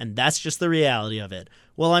anymore. And that's just the reality of it.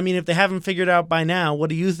 Well, I mean, if they haven't figured out by now, what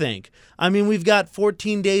do you think? I mean, we've got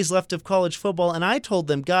 14 days left of college football, and I told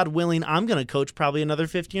them, God willing, I'm going to coach probably another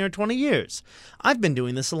 15 or 20 years. I've been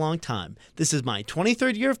doing this a long time. This is my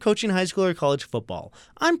 23rd year of coaching high school or college football.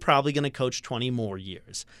 I'm probably going to coach 20 more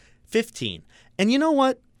years. 15. And you know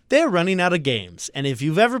what? They're running out of games, and if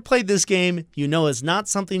you've ever played this game, you know it's not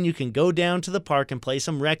something you can go down to the park and play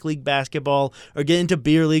some rec league basketball or get into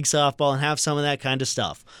beer league softball and have some of that kind of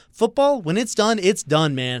stuff. Football, when it's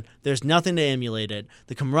done, man. There's nothing to emulate it.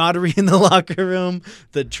 The camaraderie in the locker room,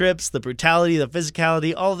 the trips, the brutality, the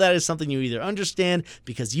physicality, all of that is something you either understand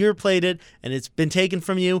because you've played it and it's been taken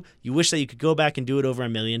from you. You wish that you could go back and do it over a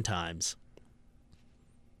million times.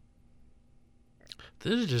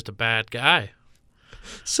 This is just a bad guy.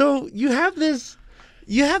 So you have this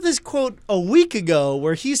quote a week ago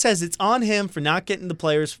where he says it's on him for not getting the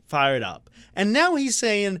players fired up. And now he's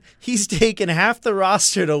saying he's taken half the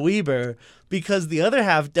roster to Weber because the other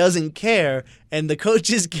half doesn't care and the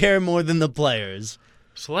coaches care more than the players.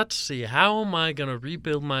 So let's see. How am I going to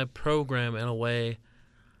rebuild my program in a way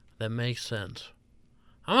that makes sense?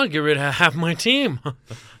 I'm going to get rid of half my team.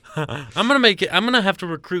 I'm going to have to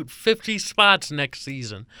recruit 50 spots next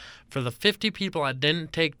season for the 50 people I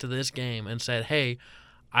didn't take to this game and said, hey,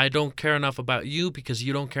 I don't care enough about you because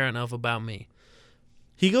you don't care enough about me.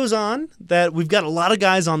 He goes on that we've got a lot of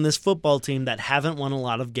guys on this football team that haven't won a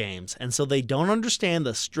lot of games, and so they don't understand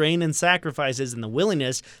the strain and sacrifices and the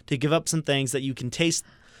willingness to give up some things that you can taste.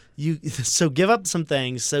 So give up some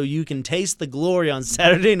things so you can taste the glory on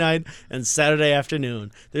Saturday night and Saturday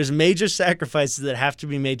afternoon. There's major sacrifices that have to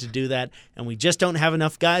be made to do that, and we just don't have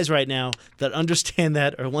enough guys right now that understand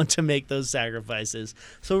that or want to make those sacrifices.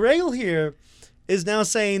 So Ragle here is now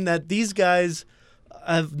saying that these guys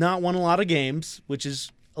have not won a lot of games, which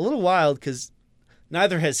is a little wild because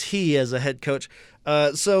neither has he as a head coach.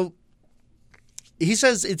 So he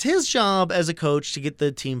says it's his job as a coach to get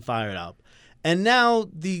the team fired up. And now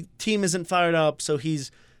the team isn't fired up, so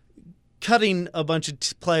he's cutting a bunch of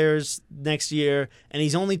players next year, and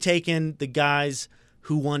he's only taking the guys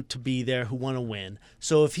who want to be there, who want to win.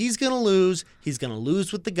 So if he's going to lose, he's going to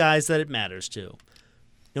lose with the guys that it matters to.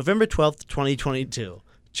 November 12th, 2022.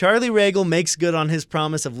 Charlie Ragle makes good on his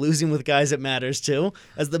promise of losing with guys it matters to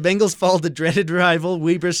as the Bengals fall to dreaded rival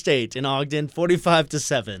Weber State in Ogden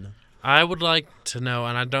 45-7. I would like to know,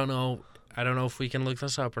 and I don't know if we can look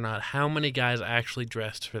this up or not, how many guys actually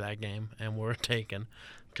dressed for that game and were taken.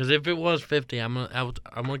 Because if it was 50, I'm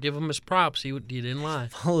gonna give him his props. He didn't lie.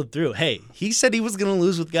 Followed through. Hey, he said he was going to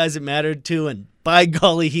lose with guys it mattered to, and by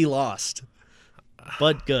golly, he lost.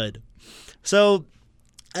 But good. So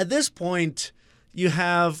at this point, you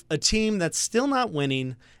have a team that's still not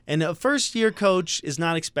winning, and a first-year coach is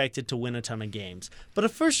not expected to win a ton of games. But a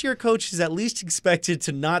first-year coach is at least expected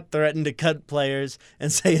to not threaten to cut players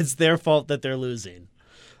and say it's their fault that they're losing.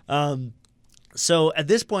 So at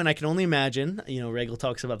this point, I can only imagine, Ragle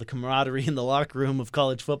talks about the camaraderie in the locker room of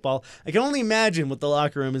college football. I can only imagine what the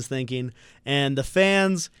locker room is thinking, and the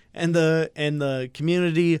fans and the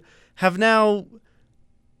community have now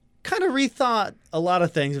kind of rethought a lot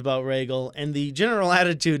of things about Ragle, and the general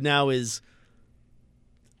attitude now is,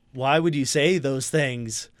 why would you say those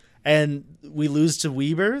things? And we lose to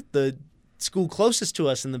Weber, the school closest to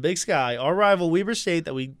us in the Big Sky, our rival Weber State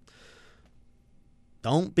that we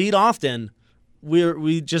don't beat often.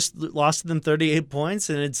 We just lost to them 38 points,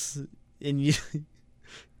 and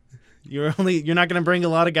you're not going to bring a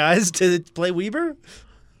lot of guys to play Weber.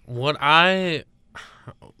 What I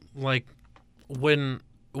like when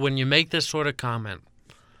you make this sort of comment,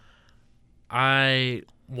 I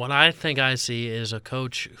what I think I see is a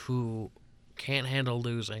coach who can't handle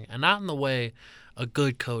losing, and not in the way a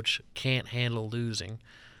good coach can't handle losing.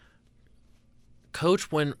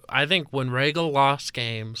 I think when Ragle lost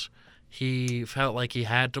games, he felt like he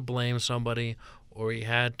had to blame somebody, or he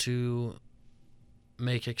had to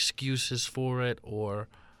make excuses for it, or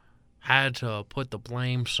had to put the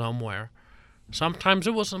blame somewhere. Sometimes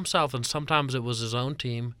it was himself, and sometimes it was his own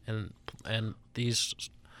team and these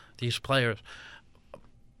players.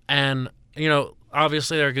 And,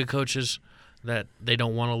 obviously there are good coaches that they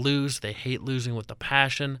don't want to lose. They hate losing with the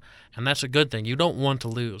passion, and that's a good thing. You don't want to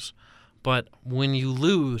lose. But when you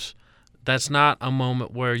lose, that's not a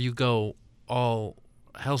moment where you go all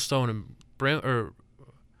hellfire and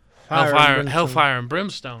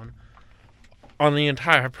brimstone on the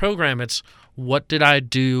entire program. It's, what did I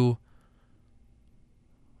do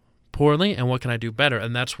poorly and what can I do better?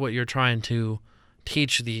 And that's what you're trying to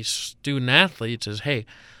teach these student athletes is, hey,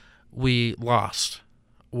 we lost.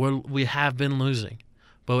 We have been losing.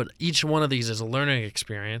 But each one of these is a learning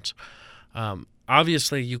experience.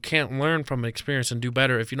 Obviously, you can't learn from experience and do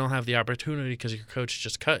better if you don't have the opportunity because your coach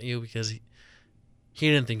just cut you because he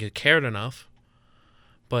didn't think you cared enough.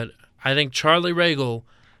 But I think Charlie Ragle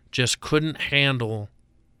just couldn't handle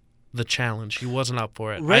the challenge. He wasn't up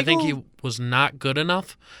for it. I think he was not good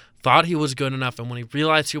enough, thought he was good enough, and when he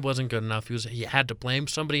realized he wasn't good enough, he had to blame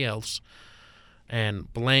somebody else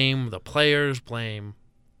and blame the players, blame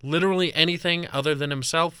literally anything other than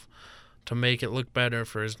himself to make it look better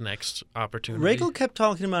for his next opportunity. Ragle kept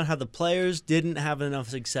talking about how the players didn't have enough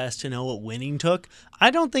success to know what winning took.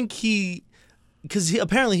 I don't think because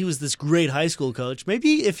apparently he was this great high school coach.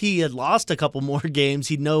 Maybe if he had lost a couple more games,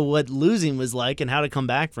 he'd know what losing was like and how to come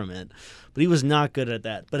back from it. But he was not good at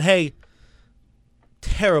that. But hey,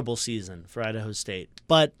 terrible season for Idaho State.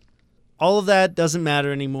 But all of that doesn't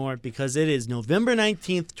matter anymore because it is November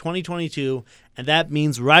 19th, 2022, and that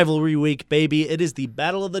means rivalry week, baby. It is the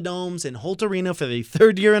Battle of the Domes in Holt Arena for the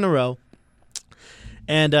third year in a row.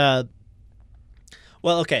 And, so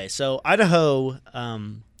Idaho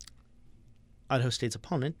State's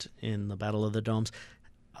opponent in the Battle of the Domes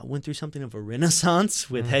went through something of a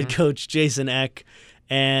renaissance with head coach Jason Eck,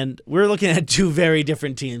 and we're looking at two very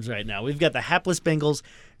different teams right now. We've got the hapless Bengals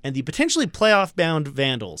and the potentially playoff-bound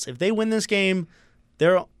Vandals. If they win this game,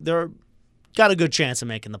 they're got a good chance of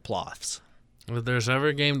making the playoffs. If there's ever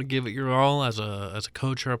a game to give it your all as a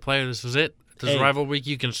coach or a player, this is it. This rival week,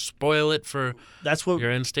 you can spoil it for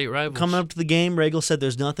your in-state rivals. Coming up to the game, Ragle said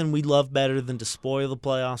there's nothing we'd love better than to spoil the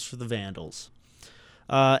playoffs for the Vandals.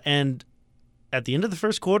 And at the end of the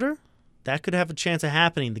first quarter, that could have a chance of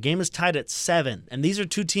happening. The game is tied at 7, and these are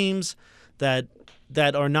two teams that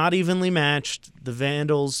are not evenly matched. The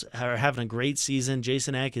Vandals are having a great season.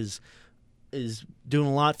 Jason Eck is doing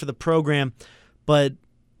a lot for the program. But,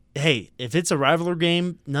 hey, if it's a rivalry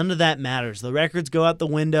game, none of that matters. The records go out the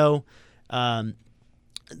window. The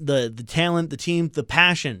talent, the team, the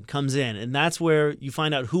passion comes in, and that's where you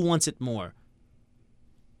find out who wants it more.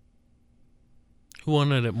 Who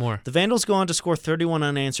wanted it more? The Vandals go on to score 31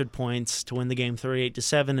 unanswered points to win the game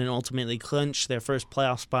 38-7 and ultimately clinch their first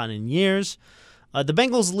playoff spot in years. The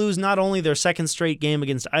Bengals lose not only their second straight game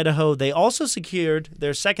against Idaho, they also secured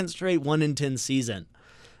their second straight 1-10 season.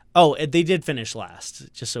 Oh, they did finish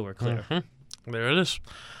last, just so we're clear. Mm-hmm. There it is.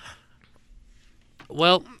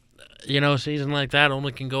 Well, a season like that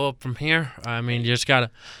only can go up from here. I mean, you gotta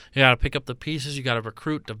pick up the pieces. You gotta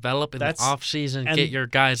recruit, develop in the off season, get your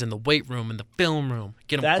guys in the weight room, in the film room,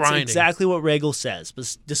 get them grinding. That's exactly what Ragle says.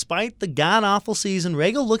 But despite the god-awful season,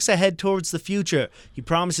 Ragle looks ahead towards the future. He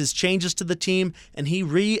promises changes to the team, and he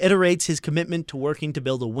reiterates his commitment to working to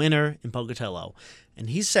build a winner in Pocatello. And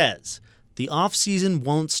he says the off season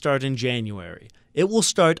won't start in January. It will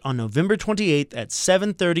start on November 28th at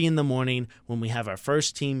 7:30 in the morning when we have our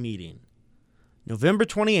first team meeting. November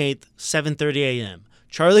 28th, 7:30 a.m.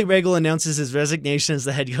 Charlie Ragle announces his resignation as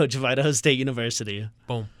the head coach of Idaho State University.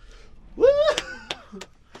 Boom. Woo!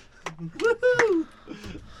 Woohoo!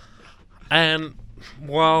 And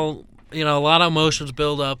while, a lot of emotions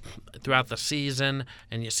build up throughout the season,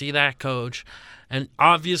 and you see that coach, and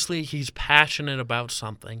obviously he's passionate about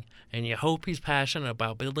something, and you hope he's passionate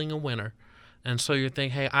about building a winner. And so you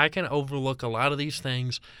think, hey, I can overlook a lot of these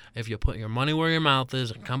things if you put your money where your mouth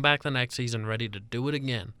is and come back the next season ready to do it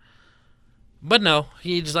again. But no,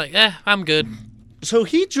 he's like, I'm good. So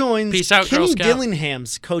he joins Peace out, Kenny Girl Scout.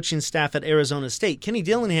 Dillingham's coaching staff at Arizona State. Kenny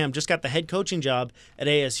Dillingham just got the head coaching job at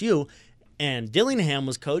ASU, and Dillingham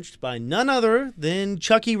was coached by none other than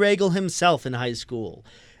Chucky Ragle himself in high school.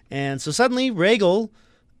 And so suddenly Ragle,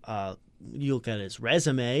 you look at his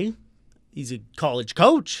resume, he's a college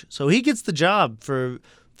coach, so he gets the job for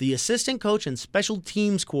the assistant coach and special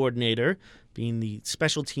teams coordinator, being the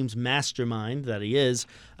special teams mastermind that he is,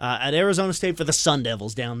 at Arizona State for the Sun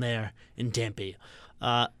Devils down there in Tempe.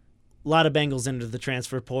 A lot of Bengals entered the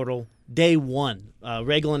transfer portal. Day one,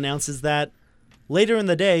 Ragle announces that. Later in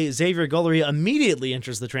the day, Xavier Guillory immediately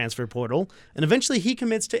enters the transfer portal, and eventually he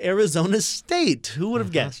commits to Arizona State. Who would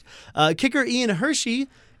have guessed? Kicker Ian Hershey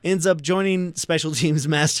ends up joining special teams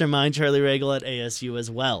mastermind Charlie Ragle at ASU as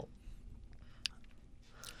well.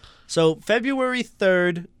 So February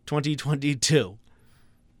 3rd, 2022,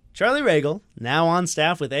 Charlie Ragle, now on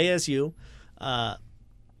staff with ASU,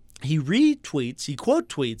 he quote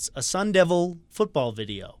tweets a Sun Devil football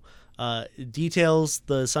video. Details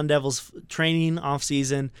the Sun Devils training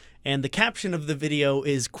offseason, and the caption of the video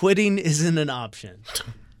is "Quitting isn't an option."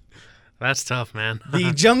 That's tough, man.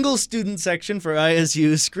 The Jungle student section for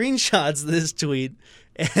ISU screenshots this tweet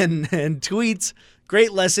and tweets,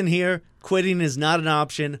 "Great lesson here. Quitting is not an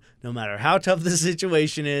option, no matter how tough the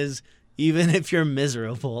situation is, even if you're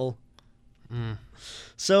miserable."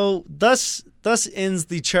 So thus ends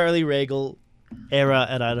the Charlie Ragle era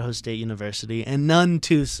at Idaho State University, and none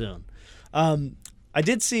too soon. I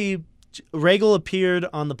did see Ragle appeared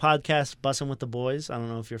on the podcast Bussin' with the Boys. I don't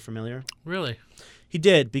know if you're familiar. Really? He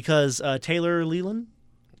did, because Taylor Luan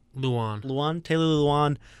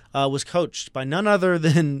was coached by none other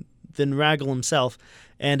than Ragle himself,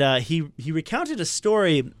 and he recounted a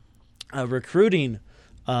story recruiting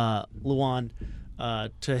Luan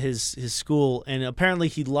to his school, and apparently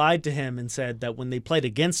he lied to him and said that when they played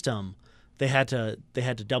against him, they had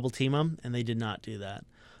to double team him, and they did not do that.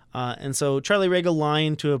 And so Charlie Ragle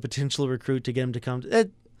lying to a potential recruit to get him to come.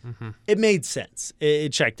 It made sense.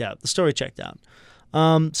 It checked out. The story checked out.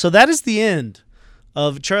 So that is the end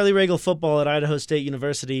of Charlie Ragle football at Idaho State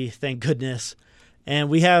University. Thank goodness. And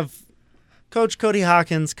we have Coach Cody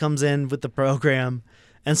Hawkins comes in with the program,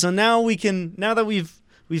 and so now that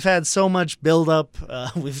we've had so much build up,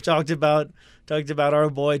 we've talked about our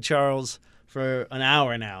boy Charles for an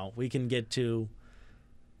hour now. We can get to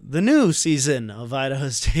the new season of Idaho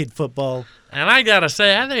State football. And I gotta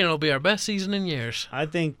say, I think it'll be our best season in years. I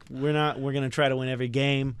think we're going to try to win every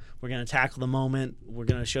game. We're going to tackle the moment. We're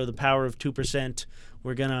going to show the power of 2%.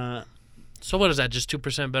 We're going to... So what is that, just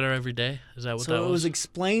 2% better every day? Is that what that was? So it was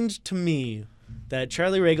explained to me that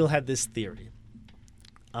Charlie Ragle had this theory.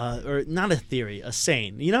 Or not a theory, a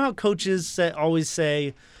saying. You know how coaches always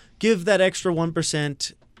say, give that extra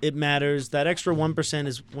 1%, it matters. That extra 1%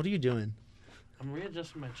 is... What are you doing? I'm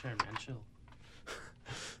readjusting my chair, man. Chill.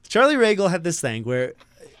 Charlie Ragle had this thing where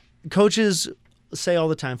coaches say all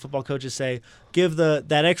the time, football coaches say, give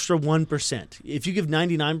that extra 1%. If you give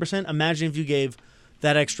 99%, imagine if you gave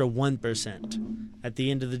that extra 1% at the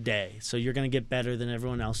end of the day. So you're going to get better than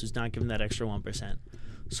everyone else who's not giving that extra 1%.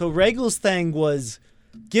 So Ragle's thing was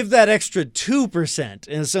give that extra 2%.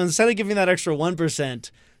 And so instead of giving that extra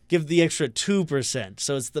 1%, give the extra 2%.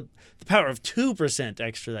 So it's the power of 2%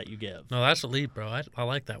 extra that you give. No, that's elite, bro. I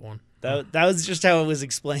like that one. That was just how it was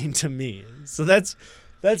explained to me. So that's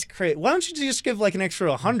great. Why don't you just give like an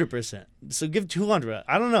extra 100%? So give 200.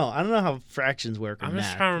 I don't know how fractions work. I'm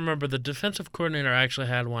just trying to remember. The defensive coordinator actually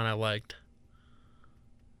had one I liked.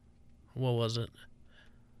 What was it?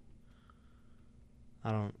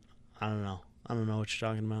 I don't know. I don't know what you're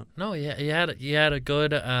talking about. No, he had a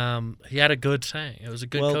good saying. It was a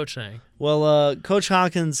good coach saying. Well, Coach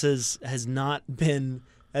Hawkins has not been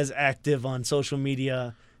as active on social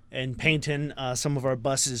media and painting some of our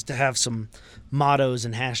buses to have some mottos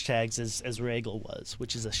and hashtags as Ragle was,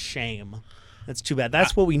 which is a shame. That's too bad.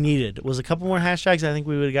 That's what we needed. Was a couple more hashtags, I think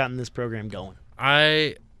we would have gotten this program going.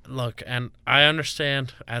 Look, and I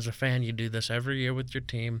understand as a fan you do this every year with your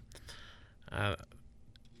team.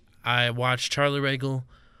 I watched Charlie Ragle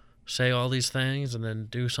say all these things and then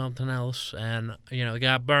do something else, and,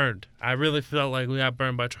 got burned. I really felt like we got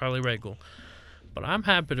burned by Charlie Ragle. But I'm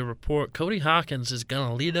happy to report Cody Hawkins is going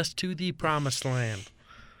to lead us to the promised land.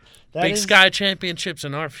 Big Sky championships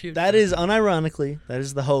in our future. That is, unironically, that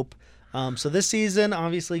is the hope. So this season,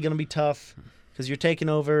 obviously, going to be tough because you're taking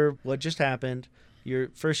over what just happened. Your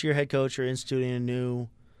first-year head coach, you're instituting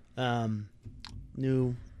a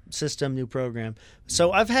new system, new program.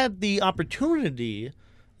 So I've had the opportunity,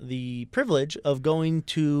 the privilege of going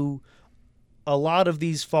to a lot of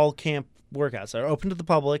these fall camp workouts that are open to the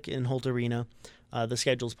public in Holt Arena. The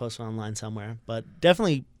schedule's posted online somewhere, but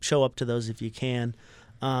definitely show up to those if you can.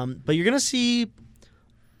 But you're going to see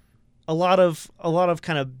a lot of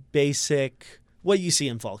kind of basic what you see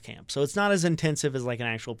in fall camp. So it's not as intensive as like an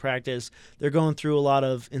actual practice. They're going through a lot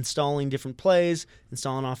of installing different plays,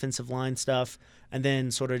 installing offensive line stuff, and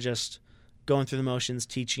then sort of just going through the motions,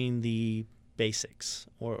 teaching the basics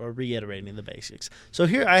or reiterating the basics. So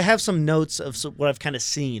here I have some notes of what I've kind of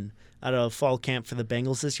seen out of fall camp for the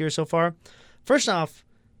Bengals this year so far. First off,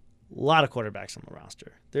 a lot of quarterbacks on the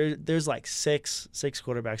roster. There's like six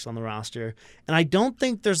quarterbacks on the roster, and I don't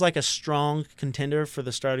think there's like a strong contender for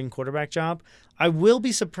the starting quarterback job. I will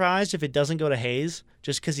be surprised if it doesn't go to Hayes,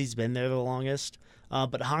 just because he's been there the longest.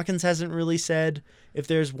 But Hawkins hasn't really said if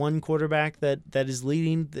there's one quarterback that is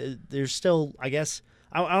leading. There's still, I guess,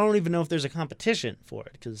 I don't even know if there's a competition for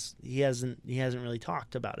it because he hasn't really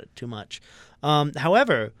talked about it too much.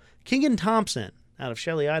 However, Keegan Thompson out of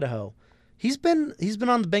Shelley, Idaho, he's been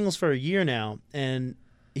on the Bengals for a year now, and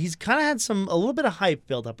he's kind of had a little bit of hype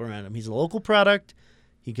built up around him. He's a local product.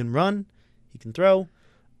 He can run. He can throw.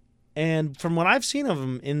 And from what I've seen of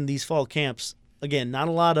him in these fall camps, again, not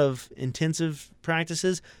a lot of intensive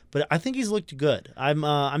practices, but I think he's looked good.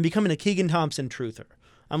 I'm becoming a Keegan Thompson truther.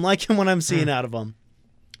 I'm liking what I'm seeing out of him.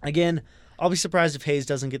 Again, I'll be surprised if Hayes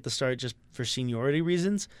doesn't get the start just for seniority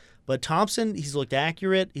reasons. But Thompson, he's looked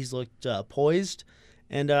accurate. He's looked poised.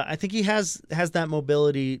 And I think he has that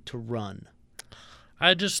mobility to run.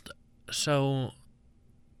 I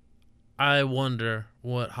wonder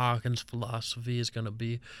what Hawkins' philosophy is going to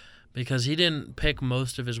be, because he didn't pick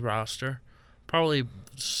most of his roster. Probably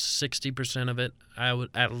 60% of it, I would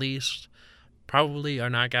at least, probably are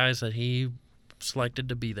not guys that he selected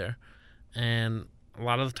to be there. And a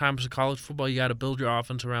lot of the times in college football, you got to build your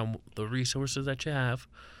offense around the resources that you have.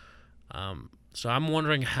 So I'm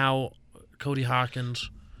wondering how Cody Hawkins,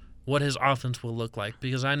 what his offense will look like,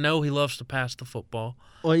 because I know he loves to pass the football.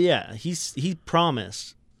 Well, yeah, he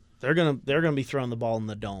promised they're gonna be throwing the ball in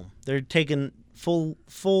the dome. They're taking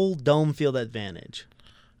full dome field advantage.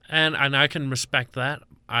 And I can respect that.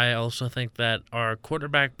 I also think that our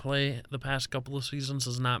quarterback play the past couple of seasons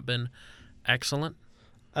has not been excellent.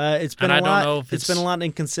 It's been a lot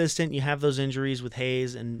inconsistent. You have those injuries with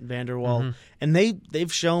Hayes and Vanderwall, and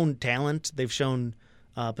they've shown talent, they've shown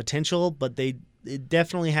potential, but it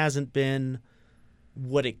definitely hasn't been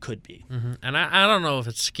what it could be. And I don't know if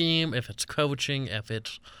it's scheme, if it's coaching, if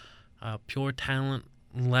it's pure talent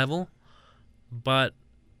level, but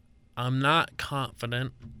I'm not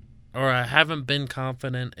confident, or I haven't been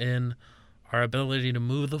confident in our ability to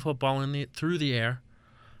move the football through the air.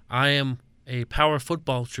 I am a power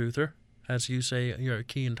football truther, as you say, you're a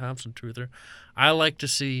Keegan Thompson truther. I like to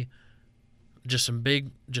see just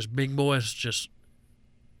big boys just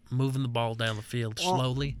moving the ball down the field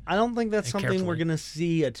slowly. I don't think that's something carefully. We're going to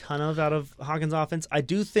see a ton of out of Hawkins' offense. I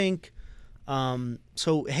do think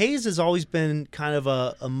so Hayes has always been kind of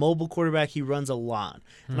a mobile quarterback. He runs a lot.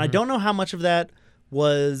 And I don't know how much of that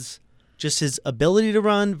was just his ability to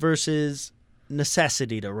run versus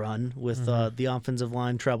necessity to run with the offensive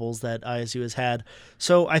line troubles that ISU has had.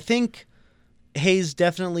 So I think Hayes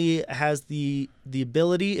definitely has the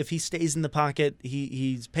ability, if he stays in the pocket,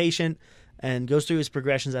 he's patient and goes through his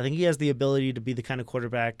progressions. I think he has the ability to be the kind of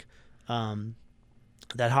quarterback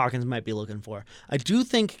that Hawkins might be looking for. I do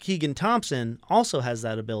think Keegan Thompson also has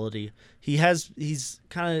that ability. He's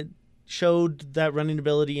kind of showed that running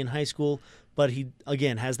ability in high school, but he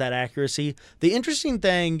again has that accuracy. The interesting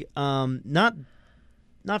thing, not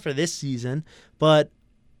for this season, but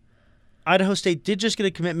Idaho State did just get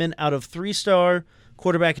a commitment out of 3-star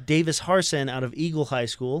quarterback Davis Harsin out of Eagle High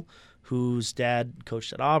School, whose dad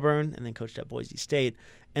coached at Auburn and then coached at Boise State.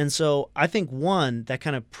 And so I think, one, that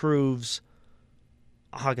kind of proves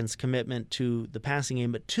Hawkins' commitment to the passing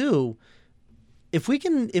game, but two, if we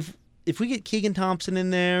get Keegan Thompson in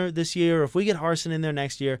there this year, or if we get Harsin in there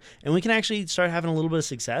next year, and we can actually start having a little bit of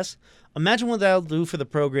success, imagine what that'll do for the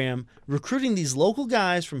program, recruiting these local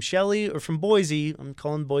guys from Shelley or from Boise. I'm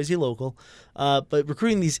calling Boise local, but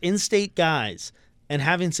recruiting these in-state guys and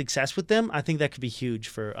having success with them, I think that could be huge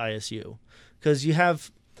for ISU, because you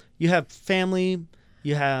have family,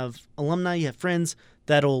 you have alumni, you have friends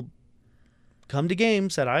that'll come to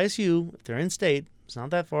games at ISU if they're in state. It's not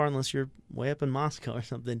that far unless you're way up in Moscow or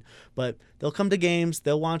something. But they'll come to games,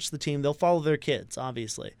 they'll watch the team, they'll follow their kids,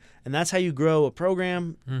 obviously. And that's how you grow a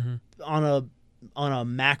program on a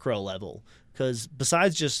macro level. Because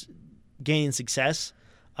besides just gaining success,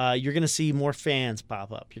 you're going to see more fans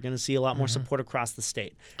pop up. You're going to see a lot more support across the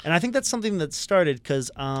state. And I think that's something that started because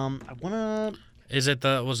I want to... Was it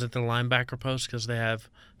the linebacker post? Because they have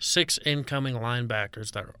 6 incoming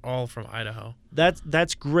linebackers that are all from Idaho.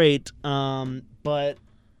 That's great. But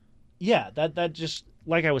yeah, that just,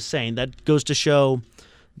 like I was saying, that goes to show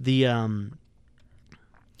the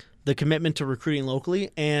commitment to recruiting locally.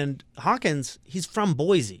 And Hawkins, he's from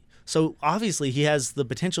Boise, so obviously he has the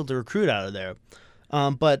potential to recruit out of there.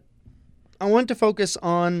 But I want to focus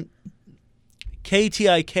on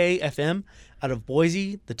KTIK FM out of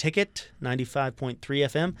Boise, The Ticket, 95.3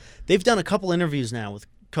 FM. They've done a couple interviews now with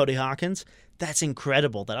Cody Hawkins. That's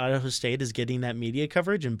incredible that Idaho State is getting that media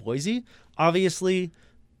coverage in Boise. Obviously,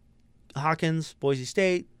 Hawkins, Boise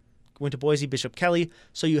State, went to Boise, Bishop Kelly.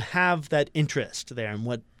 So you have that interest there in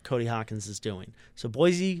what Cody Hawkins is doing. So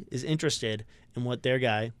Boise is interested in what their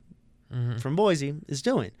guy from Boise is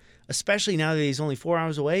doing, especially now that he's only 4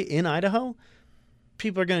 hours away in Idaho.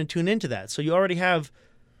 People are going to tune into that. So you have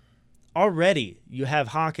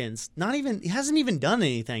Hawkins. He hasn't even done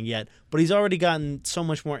anything yet, but he's already gotten so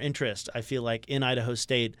much more interest, I feel like, in Idaho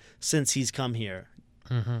State since he's come here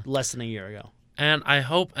less than a year ago. And I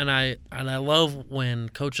hope and I love when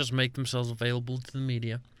coaches make themselves available to the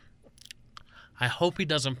media. I hope he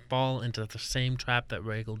doesn't fall into the same trap that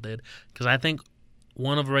Ragle did, because I think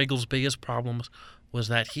one of Ragle's biggest problems was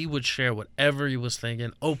that he would share whatever he was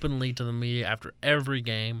thinking openly to the media after every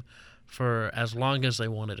game for as long as they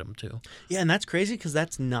wanted him to. Yeah, and that's crazy because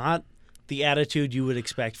that's not the attitude you would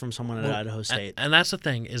expect from someone at Idaho State. And that's the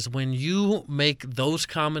thing, is when you make those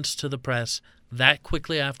comments to the press that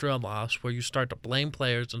quickly after a loss, where you start to blame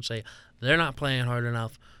players and say they're not playing hard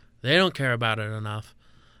enough, they don't care about it enough,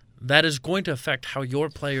 that is going to affect how your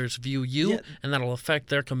players view you, and that'll affect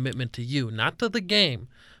their commitment to you, not to the game,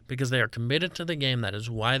 because they are committed to the game. That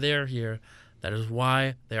is why they are here. That is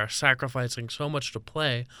why they are sacrificing so much to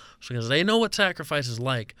play, because they know what sacrifice is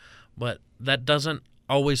like, but that doesn't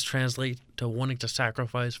always translate to wanting to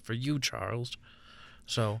sacrifice for you, Charles.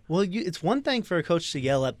 So, well, it's one thing for a coach to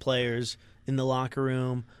yell at players in the locker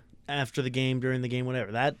room, after the game, during the game,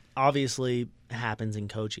 whatever. That obviously happens in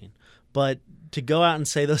coaching. But to go out and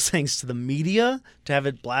say those things to the media, to have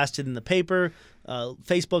it blasted in the paper,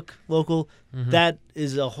 Facebook, local, that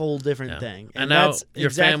is a whole different thing. And that's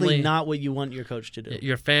exactly not what you want your coach to do.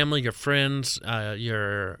 Your family, your friends,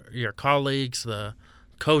 your colleagues, the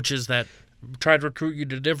coaches that tried to recruit you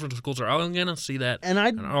to different schools are all going to see that and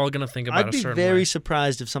are all going to think about it a certain way. I'd be very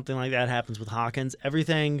surprised if something like that happens with Hawkins.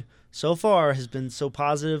 Everything so far has been so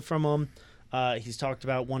positive from him. He's talked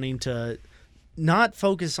about wanting to not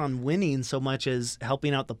focus on winning so much as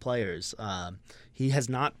helping out the players. He has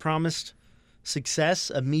not promised success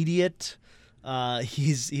immediate.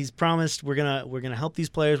 He's promised we're gonna help these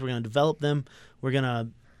players. We're gonna develop them. We're gonna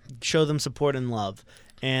show them support and love.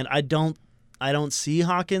 And I don't see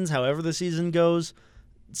Hawkins, however the season goes,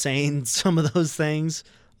 saying some of those things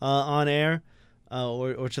on air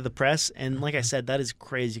or to the press. And like I said, that is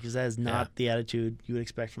crazy because that is not the attitude you would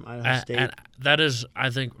expect from Idaho State. And that is, I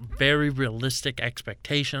think, very realistic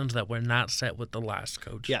expectations that were not set with the last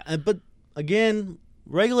coach. Yeah, but again,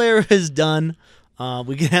 regular era is done.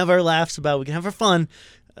 We can have our laughs about it. We can have our fun.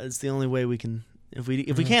 It's the only way we can. If we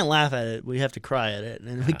can't laugh at it, we have to cry at it,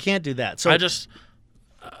 and we can't do that. So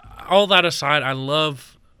all that aside, I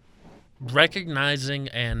love recognizing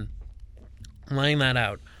and laying that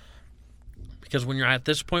out, because when you're at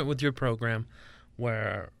this point with your program,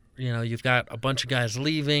 where you've got a bunch of guys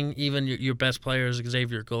leaving, even your best player is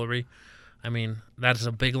Xavier Guillory. I mean, that is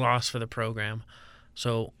a big loss for the program.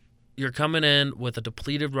 So you're coming in with a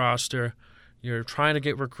depleted roster. You're trying to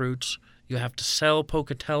get recruits. You have to sell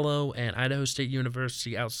Pocatello and Idaho State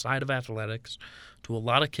University outside of athletics to a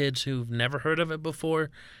lot of kids who've never heard of it before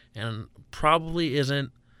and probably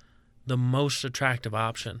isn't the most attractive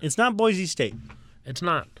option. It's not Boise State. It's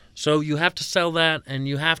not. So you have to sell that, and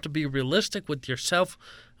you have to be realistic with yourself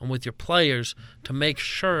and with your players to make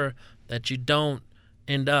sure that you don't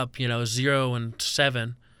end up,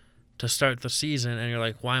 0-7 to start the season, and you're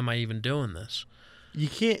like, why am I even doing this? You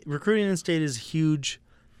can't. Recruiting in state is huge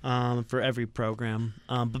for every program.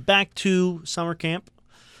 But back to summer camp,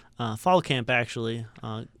 fall camp actually.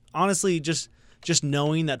 Honestly, just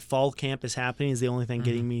knowing that fall camp is happening is the only thing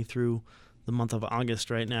getting me through the month of August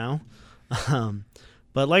right now.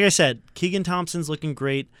 But like I said, Keegan Thompson's looking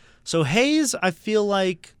great. So Hayes, I feel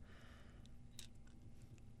like,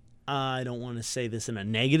 I don't want to say this in a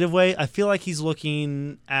negative way, I feel like he's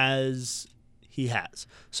looking as he has.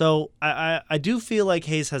 So I do feel like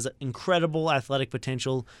Hayes has incredible athletic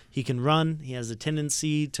potential. He can run. He has a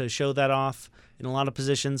tendency to show that off in a lot of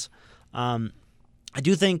positions. I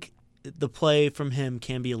do think the play from him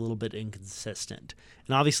can be a little bit inconsistent.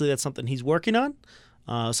 And obviously that's something he's working on,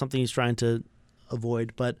 something he's trying to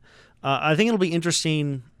avoid. But I think it'll be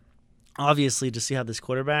interesting, obviously, to see how this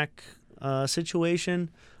quarterback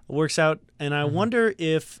situation works out. And I wonder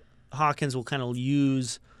if Hawkins will kind of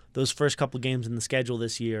use those first couple of games in the schedule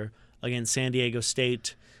this year against San Diego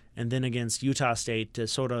State and then against Utah State to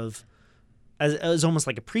sort of as almost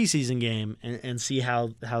like a preseason game and see how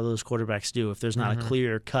those quarterbacks do if there's not a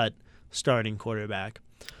clear-cut starting quarterback.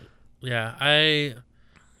 Yeah, a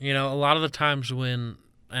lot of the times when,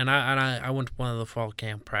 I went to one of the fall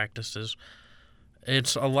camp practices.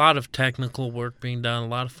 It's a lot of technical work being done, a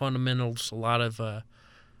lot of fundamentals, a lot of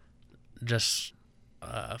just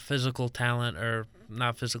physical talent, or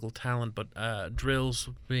not physical talent, but drills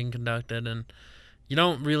being conducted, and you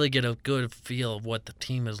don't really get a good feel of what the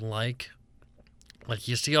team is like. Like,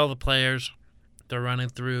 you see all the players, they're running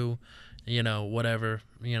through, whatever,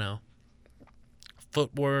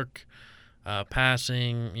 footwork,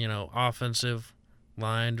 passing, offensive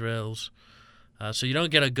line drills. So you don't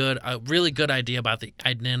get a really good idea about the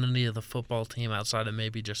identity of the football team outside of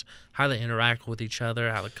maybe just how they interact with each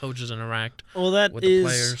other, how the coaches interact with the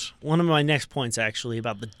players. One of my next points, actually,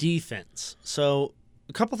 about the defense. So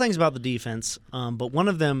a couple things about the defense, but one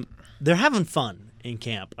of them, they're having fun in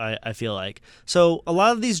camp, I feel like. So a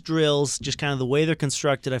lot of these drills, just kind of the way they're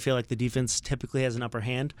constructed, I feel like the defense typically has an upper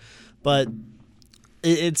hand. But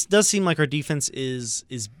it does seem like our defense is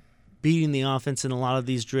beating the offense in a lot of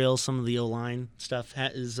these drills. Some of the O-line stuff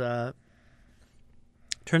is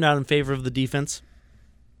turned out in favor of the defense.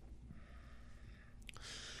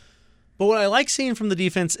 But what I like seeing from the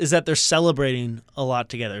defense is that they're celebrating a lot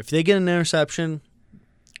together. If they get an interception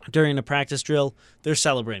during a practice drill, they're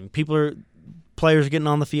celebrating. Players are getting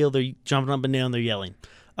on the field, they're jumping up and down, they're yelling.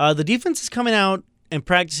 The defense is coming out and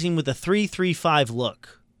practicing with a 3-3-5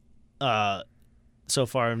 look so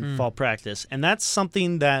far in fall practice. And that's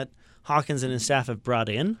something that Hawkins and his staff have brought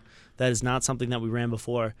in. That is not something that we ran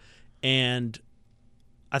before. And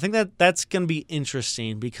I think that's going to be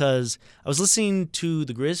interesting, because I was listening to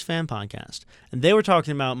the Grizz Fan Podcast, and they were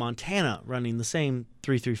talking about Montana running the same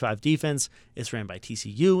 3-3-5 defense. It's ran by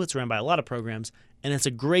TCU. It's ran by a lot of programs. And it's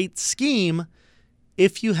a great scheme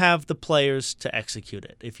if you have the players to execute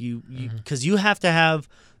it. Because you have to have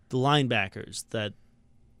the linebackers that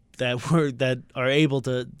are able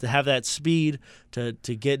to have that speed to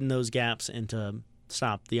get in those gaps and to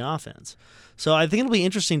stop the offense. So I think it'll be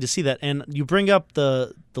interesting to see that. And you bring up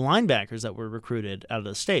the linebackers that were recruited out of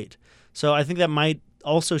the state. So I think that might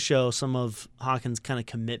also show some of Hawkins' kind of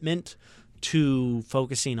commitment to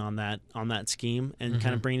focusing on that scheme and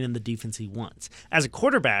kind of bringing in the defense he wants. As a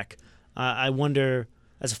quarterback, I wonder,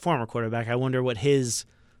 as a former quarterback, I wonder what his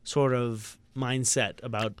sort of mindset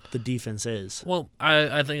about the defense is. Well,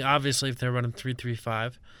 I think obviously if they're running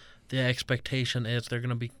 3-3-5, the expectation is they're going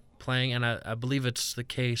to be playing, and I believe it's the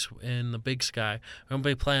case in the Big Sky, we're going to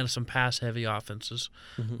be playing some pass-heavy offenses,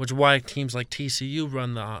 which is why teams like TCU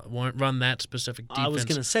run that specific defense. I was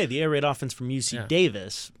going to say, the air raid offense from UC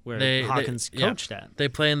Davis, where Hawkins coached at. They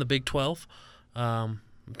play in the Big 12.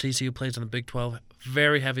 TCU plays in the Big 12.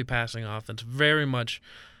 Very heavy passing offense, very much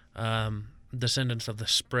descendants of the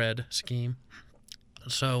spread scheme.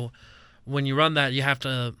 So when you run that, you have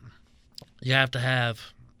to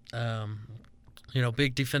have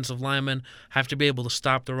big defensive linemen, have to be able to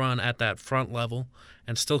stop the run at that front level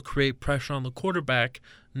and still create pressure on the quarterback,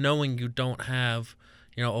 knowing you don't have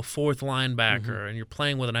a fourth linebacker and you're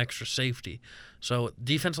playing with an extra safety. So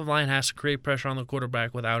defensive line has to create pressure on the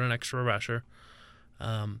quarterback without an extra rusher.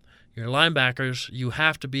 Your linebackers, you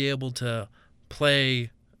have to be able to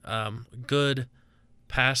play good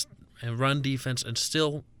pass and run defense and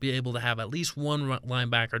still be able to have at least one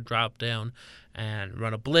linebacker drop down and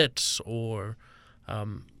run a blitz or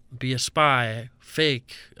be a spy,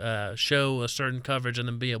 fake, show a certain coverage, and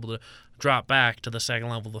then be able to drop back to the second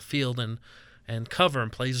level of the field and cover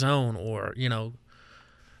and play zone, or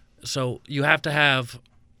So you have to have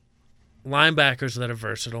linebackers that are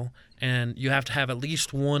versatile, and you have to have at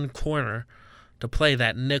least one corner to play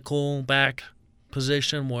that nickel back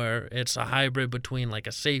position where it's a hybrid between like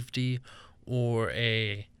a safety or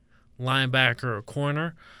a linebacker or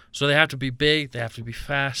corner. So they have to be big, they have to be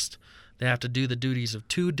fast, they have to do the duties of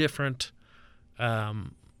two different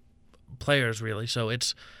players, really. So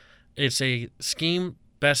it's a scheme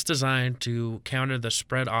best designed to counter the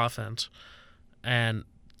spread offense, and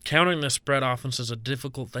countering the spread offense is a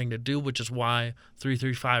difficult thing to do, which is why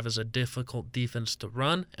 3-3-5 is a difficult defense to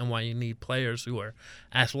run, and why you need players who are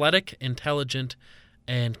athletic, intelligent,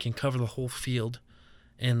 and can cover the whole field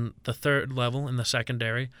in the third level, in the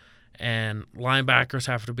secondary. And linebackers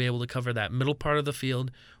have to be able to cover that middle part of the field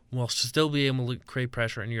while still be able to create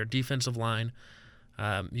pressure in your defensive line.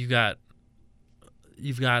 You've got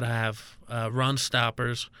to have run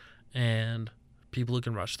stoppers and people who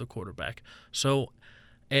can rush the quarterback. So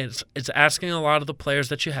it's asking a lot of the players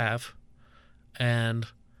that you have, and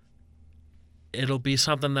it'll be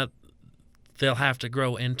something that they'll have to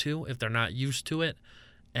grow into if they're not used to it,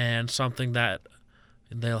 and something that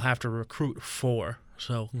they'll have to recruit for.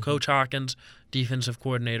 So Coach Hawkins, defensive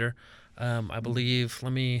coordinator, I believe,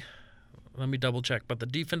 let me Let me double check. But the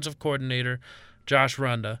defensive coordinator, Josh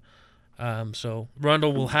Runda. So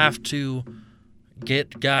Runda will have to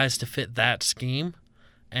get guys to fit that scheme,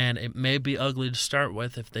 and it may be ugly to start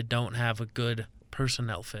with if they don't have a good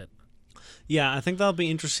personnel fit. Yeah, I think that'll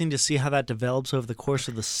be interesting to see how that develops over the course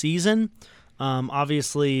of the season.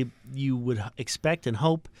 Obviously, you would expect and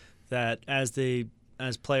hope that as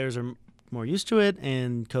players are more used to it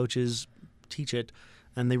and coaches teach it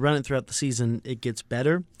and they run it throughout the season, it gets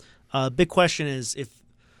better. Big question is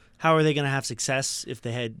how are they going to have success if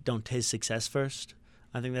they don't taste success first?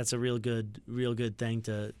 I think that's a real good thing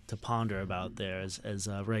to ponder about there, as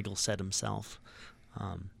Ragle said himself.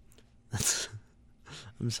 I'm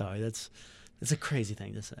sorry, that's a crazy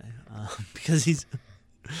thing to say because he's.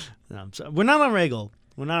 No, I'm sorry. We're not on Ragle.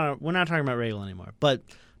 We're not talking about Ragle anymore. But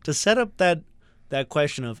to set up that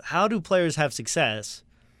question of how do players have success?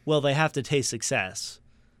 Well, they have to taste success.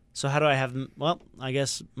 So how do I have them? Well, I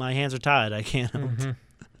guess my hands are tied. I can't. Mm-hmm.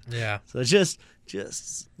 Yeah. So it's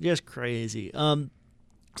just crazy.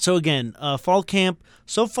 So again, fall camp.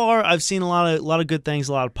 So far, I've seen a lot of good things,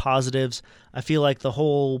 a lot of positives. I feel like the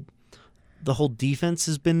whole defense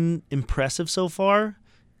has been impressive so far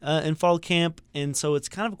in fall camp, and so it's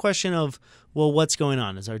kind of a question of, well, what's going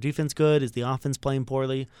on? Is our defense good? Is the offense playing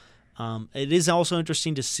poorly? It is also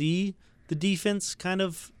interesting to see the defense kind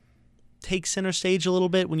of take center stage a little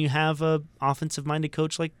bit when you have a offensive-minded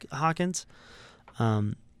coach like Hawkins.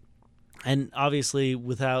 And obviously,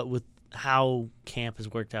 with how camp has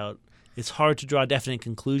worked out, it's hard to draw definite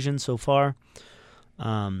conclusions so far.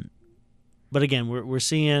 But again, we're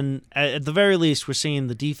seeing, at the very least, we're seeing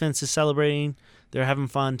the defense is celebrating. They're having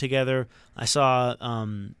fun together. I saw,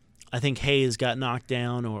 I think Hayes got knocked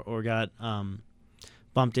down or got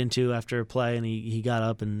bumped into after a play, and he got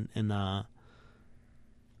up and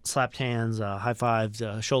slapped hands,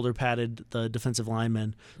 high-fived, shoulder patted the defensive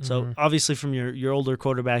lineman. Mm-hmm. So obviously from your older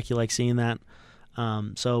quarterback, you like seeing that.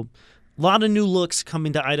 So a lot of new looks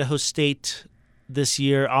coming to Idaho State this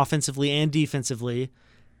year, offensively and defensively.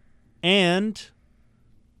 And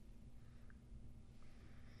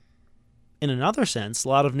in another sense, a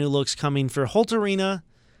lot of new looks coming for Holt Arena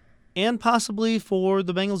and possibly for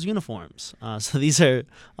the Bengals uniforms. So these are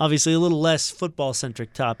obviously a little less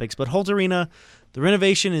football-centric topics, but Holt Arena, the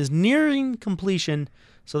renovation is nearing completion.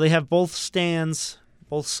 So they have both stands,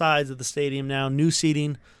 both sides of the stadium now, new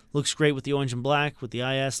seating. Looks great with the orange and black, with the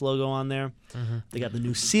IS logo on there. Mm-hmm. They got the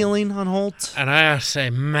new ceiling on Holt. And I gotta say,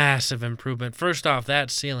 massive improvement. First off,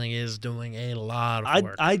 that ceiling is doing a lot of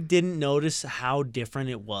work. I didn't notice how different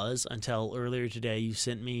it was until earlier today. You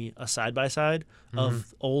sent me a side-by-side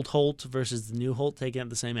of old Holt versus the new Holt taken at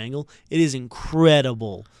the same angle. It is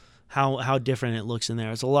incredible how different it looks in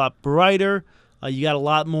there. It's a lot brighter. You got a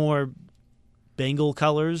lot more Bengal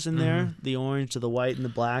colors in there, the orange to the white and the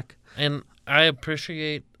black. And I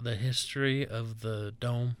appreciate the history of the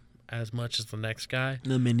dome as much as the next guy.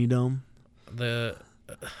 The mini dome. The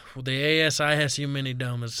ASISU mini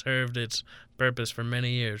dome has served its purpose for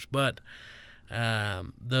many years, but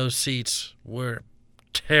those seats were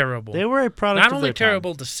terrible. They were a product Not of only their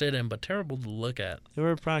terrible time. to sit in, but terrible to look at. They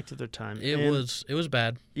were a product of their time. It was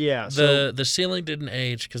bad. Yeah. The ceiling didn't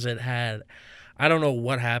age because it had, I don't know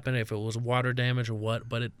what happened, if it was water damage or what,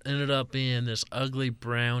 but it ended up being this ugly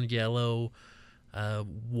brown yellow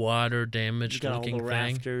water damaged looking all the thing.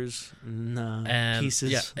 rafters and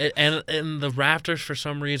pieces. Yeah, and the rafters for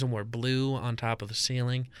some reason were blue on top of the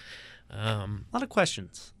ceiling. A lot of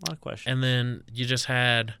questions. And then you just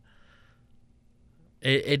had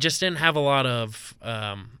it just didn't have a lot of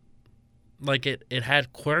it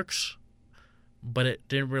had quirks, but it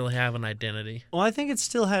didn't really have an identity. Well, I think it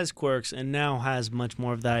still has quirks and now has much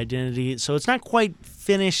more of that identity. So it's not quite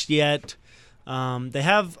finished yet. They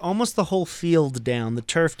have almost the whole field down, the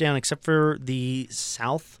turf down, except for the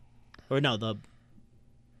the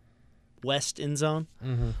west end zone.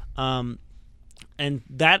 Mm-hmm. And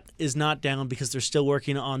that is not down because they're still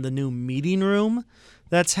working on the new meeting room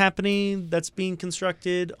that's happening, that's being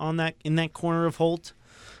constructed in that corner of Holt.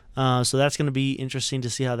 So that's going to be interesting to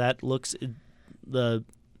see how that looks. The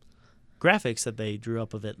graphics that they drew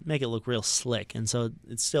up of it make it look real slick, and so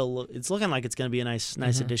it's looking like it's going to be a nice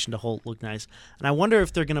addition to Holt. Look nice, and I wonder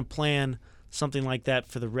if they're going to plan something like that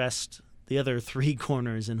for the other three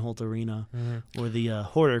corners in Holt Arena, or the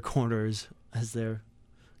hoarder corners as they're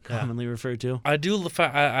commonly referred to. I do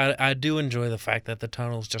enjoy the fact that the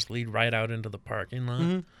tunnels just lead right out into the parking lot.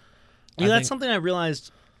 Mm-hmm. That's something I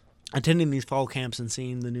realized attending these fall camps and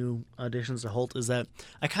seeing the new additions to Holt is that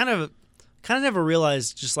I kind of never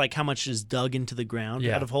realized just like how much is dug into the ground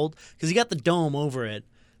out of Holt, because you got the dome over it,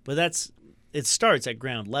 but that's it starts at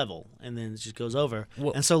ground level and then it just goes over.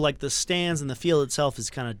 Well, and so like the stands and the field itself is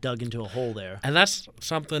kind of dug into a hole there. And that's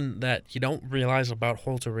something that you don't realize about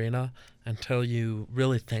Holt Arena until you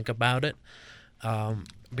really think about it.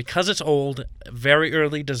 Because it's old, very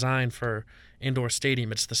early design for indoor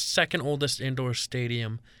stadium. It's the second oldest indoor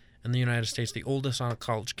stadium in the United States, the oldest on a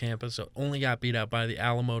college campus. It only got beat out by the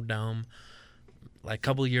Alamo Dome like a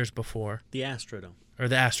couple of years before. The Astrodome. Or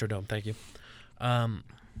the Astrodome, thank you.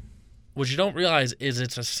 What you don't realize is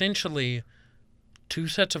it's essentially two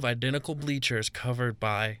sets of identical bleachers covered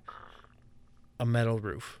by a metal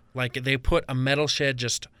roof. Like they put a metal shed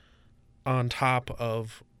just on top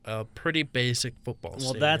of a pretty basic football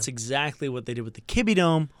stadium. Well, that's exactly what they did with the Kibbe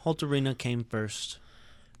Dome. Holt Arena came first.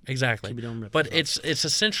 Exactly. Kibbe Dome but it's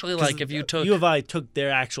essentially like if you took... U of I took their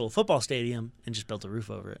actual football stadium and just built a roof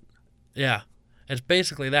over it. Yeah. It's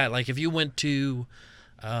basically that. Like if you went to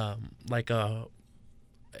like a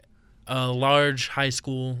large high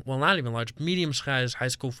school, well, not even large, medium-sized high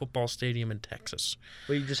school football stadium in Texas.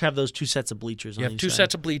 Where you just have those two sets of bleachers on each side. You have two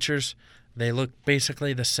sets of bleachers. They look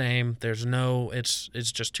basically the same. There's no, it's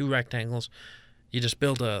just two rectangles. You just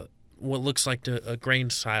build what looks like a grain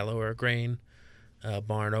silo or a grain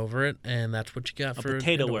barn over it, and that's what you got for a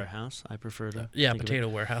potato warehouse. I prefer to. Yeah, potato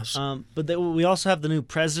warehouse. But we also have the new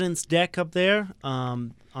President's Deck up there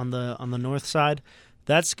on the north side.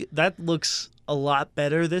 That looks a lot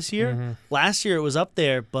better this year. Mm-hmm. Last year it was up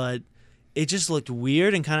there, but it just looked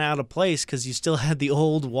weird and kind of out of place because you still had the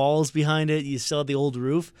old walls behind it. You still had the old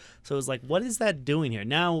roof. So it was like, what is that doing here?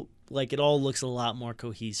 Now, like, it all looks a lot more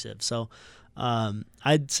cohesive. So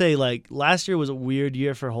I'd say, like, last year was a weird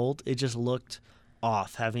year for Holt. It just looked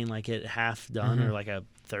off, having, like, it half done or, like, a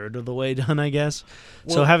third of the way done, I guess.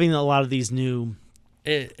 Well, so having a lot of these new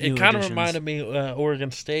It kind of reminded me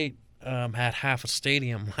Oregon State had half a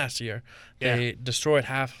stadium last year. They destroyed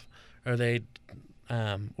half, or they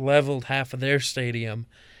leveled half of their stadium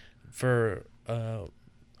for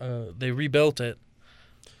they rebuilt it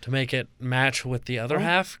to make it match with the other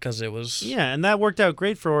half because it was... Yeah, and that worked out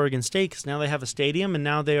great for Oregon State because now they have a stadium and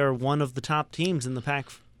now they are one of the top teams in the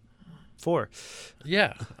Pac-4.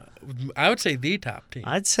 Yeah, I would say the top team.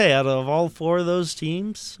 I'd say out of all four of those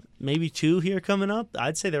teams, maybe two here coming up,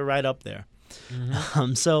 I'd say they're right up there.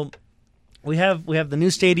 Mm-hmm. So we have the new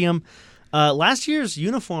stadium. Last year's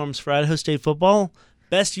uniforms for Idaho State football,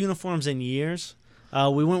 best uniforms in years.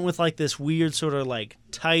 We went with like this weird sort of like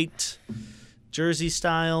tight jersey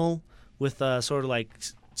style with sort of like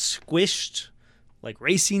squished like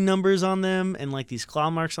racing numbers on them and like these claw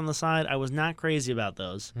marks on the side. I was not crazy about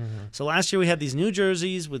those. Mm-hmm. So last year we had these new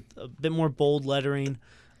jerseys with a bit more bold lettering.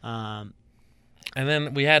 And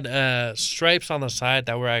then we had stripes on the side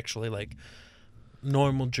that were actually like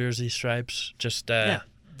normal jersey stripes. Just they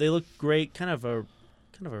look great. Kind of a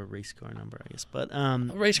race car number, I guess. But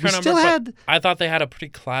race car number. I thought they had a pretty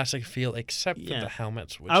classic feel, except for the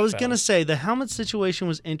helmets. Which I was gonna say the helmet situation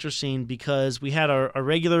was interesting because we had our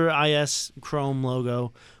regular IS Chrome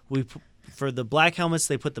logo. For the black helmets,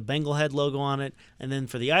 they put the Bengal head logo on it, and then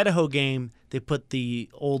for the Idaho game, they put the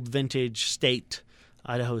old vintage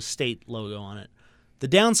Idaho State logo on it. The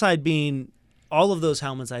downside being all of those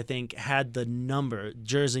helmets, I think, had the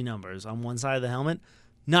jersey numbers on one side of the helmet.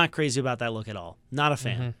 Not crazy about that look at all. Not a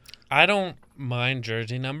fan. Mm-hmm. I don't mind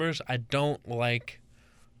jersey numbers. I don't like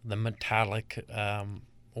the metallic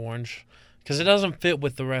orange because it doesn't fit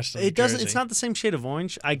with the rest of the jersey. It's not the same shade of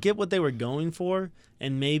orange. I get what they were going for,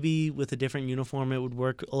 and maybe with a different uniform it would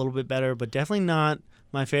work a little bit better, but definitely not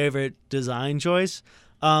my favorite design choice.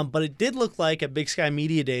 But it did look like at Big Sky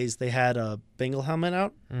Media Days they had a Bengal helmet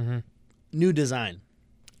out. Mm-hmm. New design.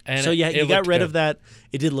 And so you got rid of that.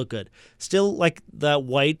 It did look good. Still like that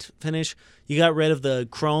white finish. You got rid of the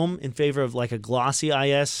chrome in favor of like a glossy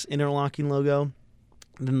IS interlocking logo.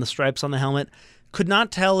 And then the stripes on the helmet. Could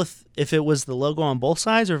not tell if it was the logo on both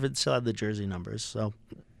sides or if it still had the jersey numbers. So,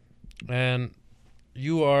 and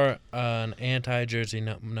you are an anti-jersey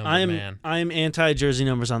number man. I am anti-jersey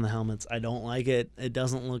numbers on the helmets. I don't like it. It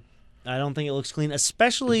doesn't look. I don't think it looks clean,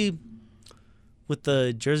 especially with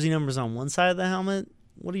the jersey numbers on one side of the helmet.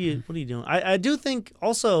 What are you doing? I do think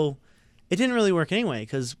also it didn't really work anyway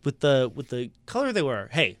because with the color they were.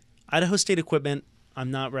 Hey, Idaho State equipment.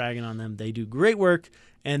 I'm not ragging on them. They do great work,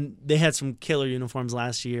 and they had some killer uniforms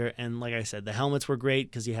last year. And like I said, the helmets were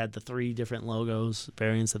great because you had the 3 different logos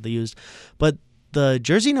variants that they used. But the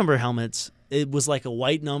jersey number helmets, it was like a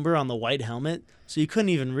white number on the white helmet, so you couldn't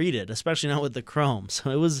even read it, especially not with the chrome.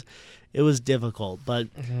 So it was difficult. But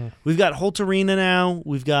we've got Holt Arena now.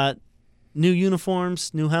 We've got new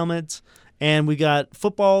uniforms, new helmets, and we got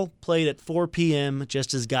football played at 4 p.m.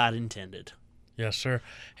 just as God intended. Yes, sir.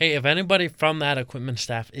 Hey, if anybody from that equipment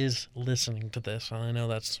staff is listening to this, and I know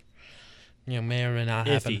that's, may or may not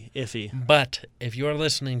happen. Iffy. But if you're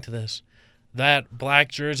listening to this, that black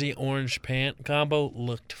jersey, orange pant combo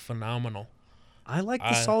looked phenomenal. I like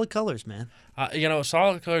the solid colors, man.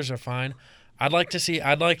 Solid colors are fine. I'd like to see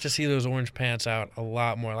those orange pants out a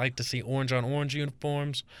lot more. I'd like to see orange on orange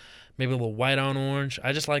uniforms, maybe a little white on orange.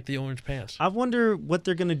 I just like the orange pants. I wonder what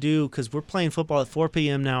they're going to do, because we're playing football at 4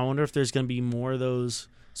 p.m. now. I wonder if there's going to be more of those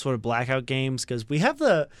sort of blackout games, because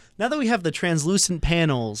now that we have the translucent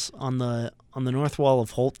panels on the north wall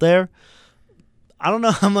of Holt there, I don't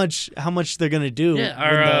know how much they're going to do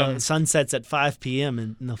when the sun sets at 5 p.m.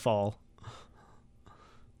 in the fall.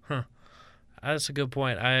 Huh. That's a good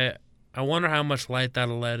point. I wonder how much light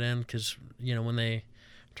that'll let in, because, when they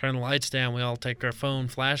turn the lights down, we all take our phone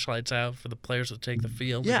flashlights out for the players to take the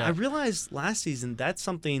field. Yeah, I realized last season that's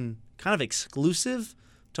something kind of exclusive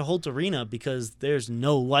to Holt Arena, because there's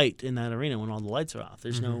no light in that arena when all the lights are off.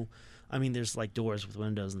 There's there's like doors with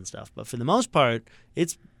windows and stuff, but for the most part,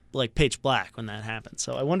 it's like pitch black when that happens.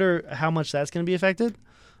 So I wonder how much that's going to be affected.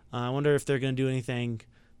 I wonder if they're going to do anything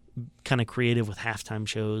kind of creative with halftime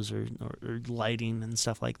shows or lighting and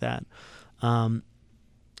stuff like that.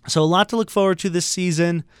 So a lot to look forward to this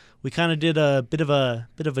season. We kind of did a bit of a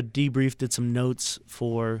debrief, did some notes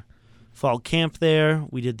for fall camp there.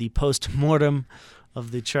 We did the post-mortem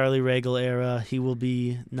of the Charlie Ragle era. He will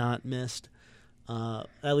be not missed,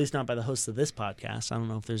 at least not by the hosts of this podcast. I don't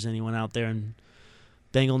know if there's anyone out there in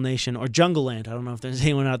Bengal Nation or Jungle Land. I don't know if there's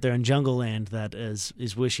anyone out there in Jungle Land that is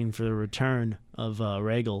wishing for the return of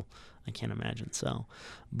Ragle. I can't imagine so.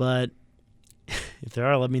 But if there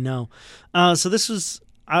are, let me know. So this was,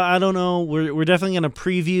 I don't know. We're definitely going to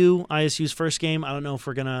preview ISU's first game. I don't know if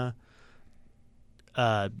we're going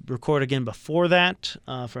to record again before that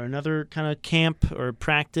for another kind of camp or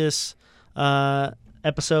practice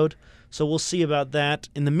episode. So we'll see about that.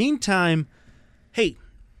 In the meantime, hey,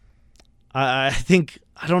 I think,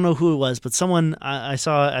 I don't know who it was, but someone I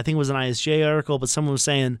saw, I think it was an ISJ article, but someone was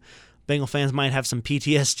saying Bengal fans might have some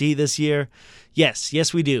PTSD this year.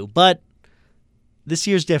 Yes, we do. But this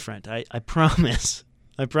year's different. I promise.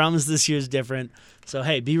 I promise this year's different. So,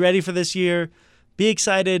 hey, be ready for this year. Be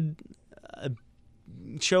excited.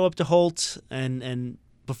 Show up to Holt, and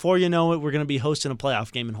before you know it, we're going to be hosting a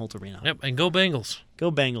playoff game in Holt Arena. Yep, and go Bengals. Go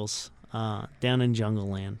Bengals down in Jungle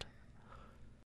Land.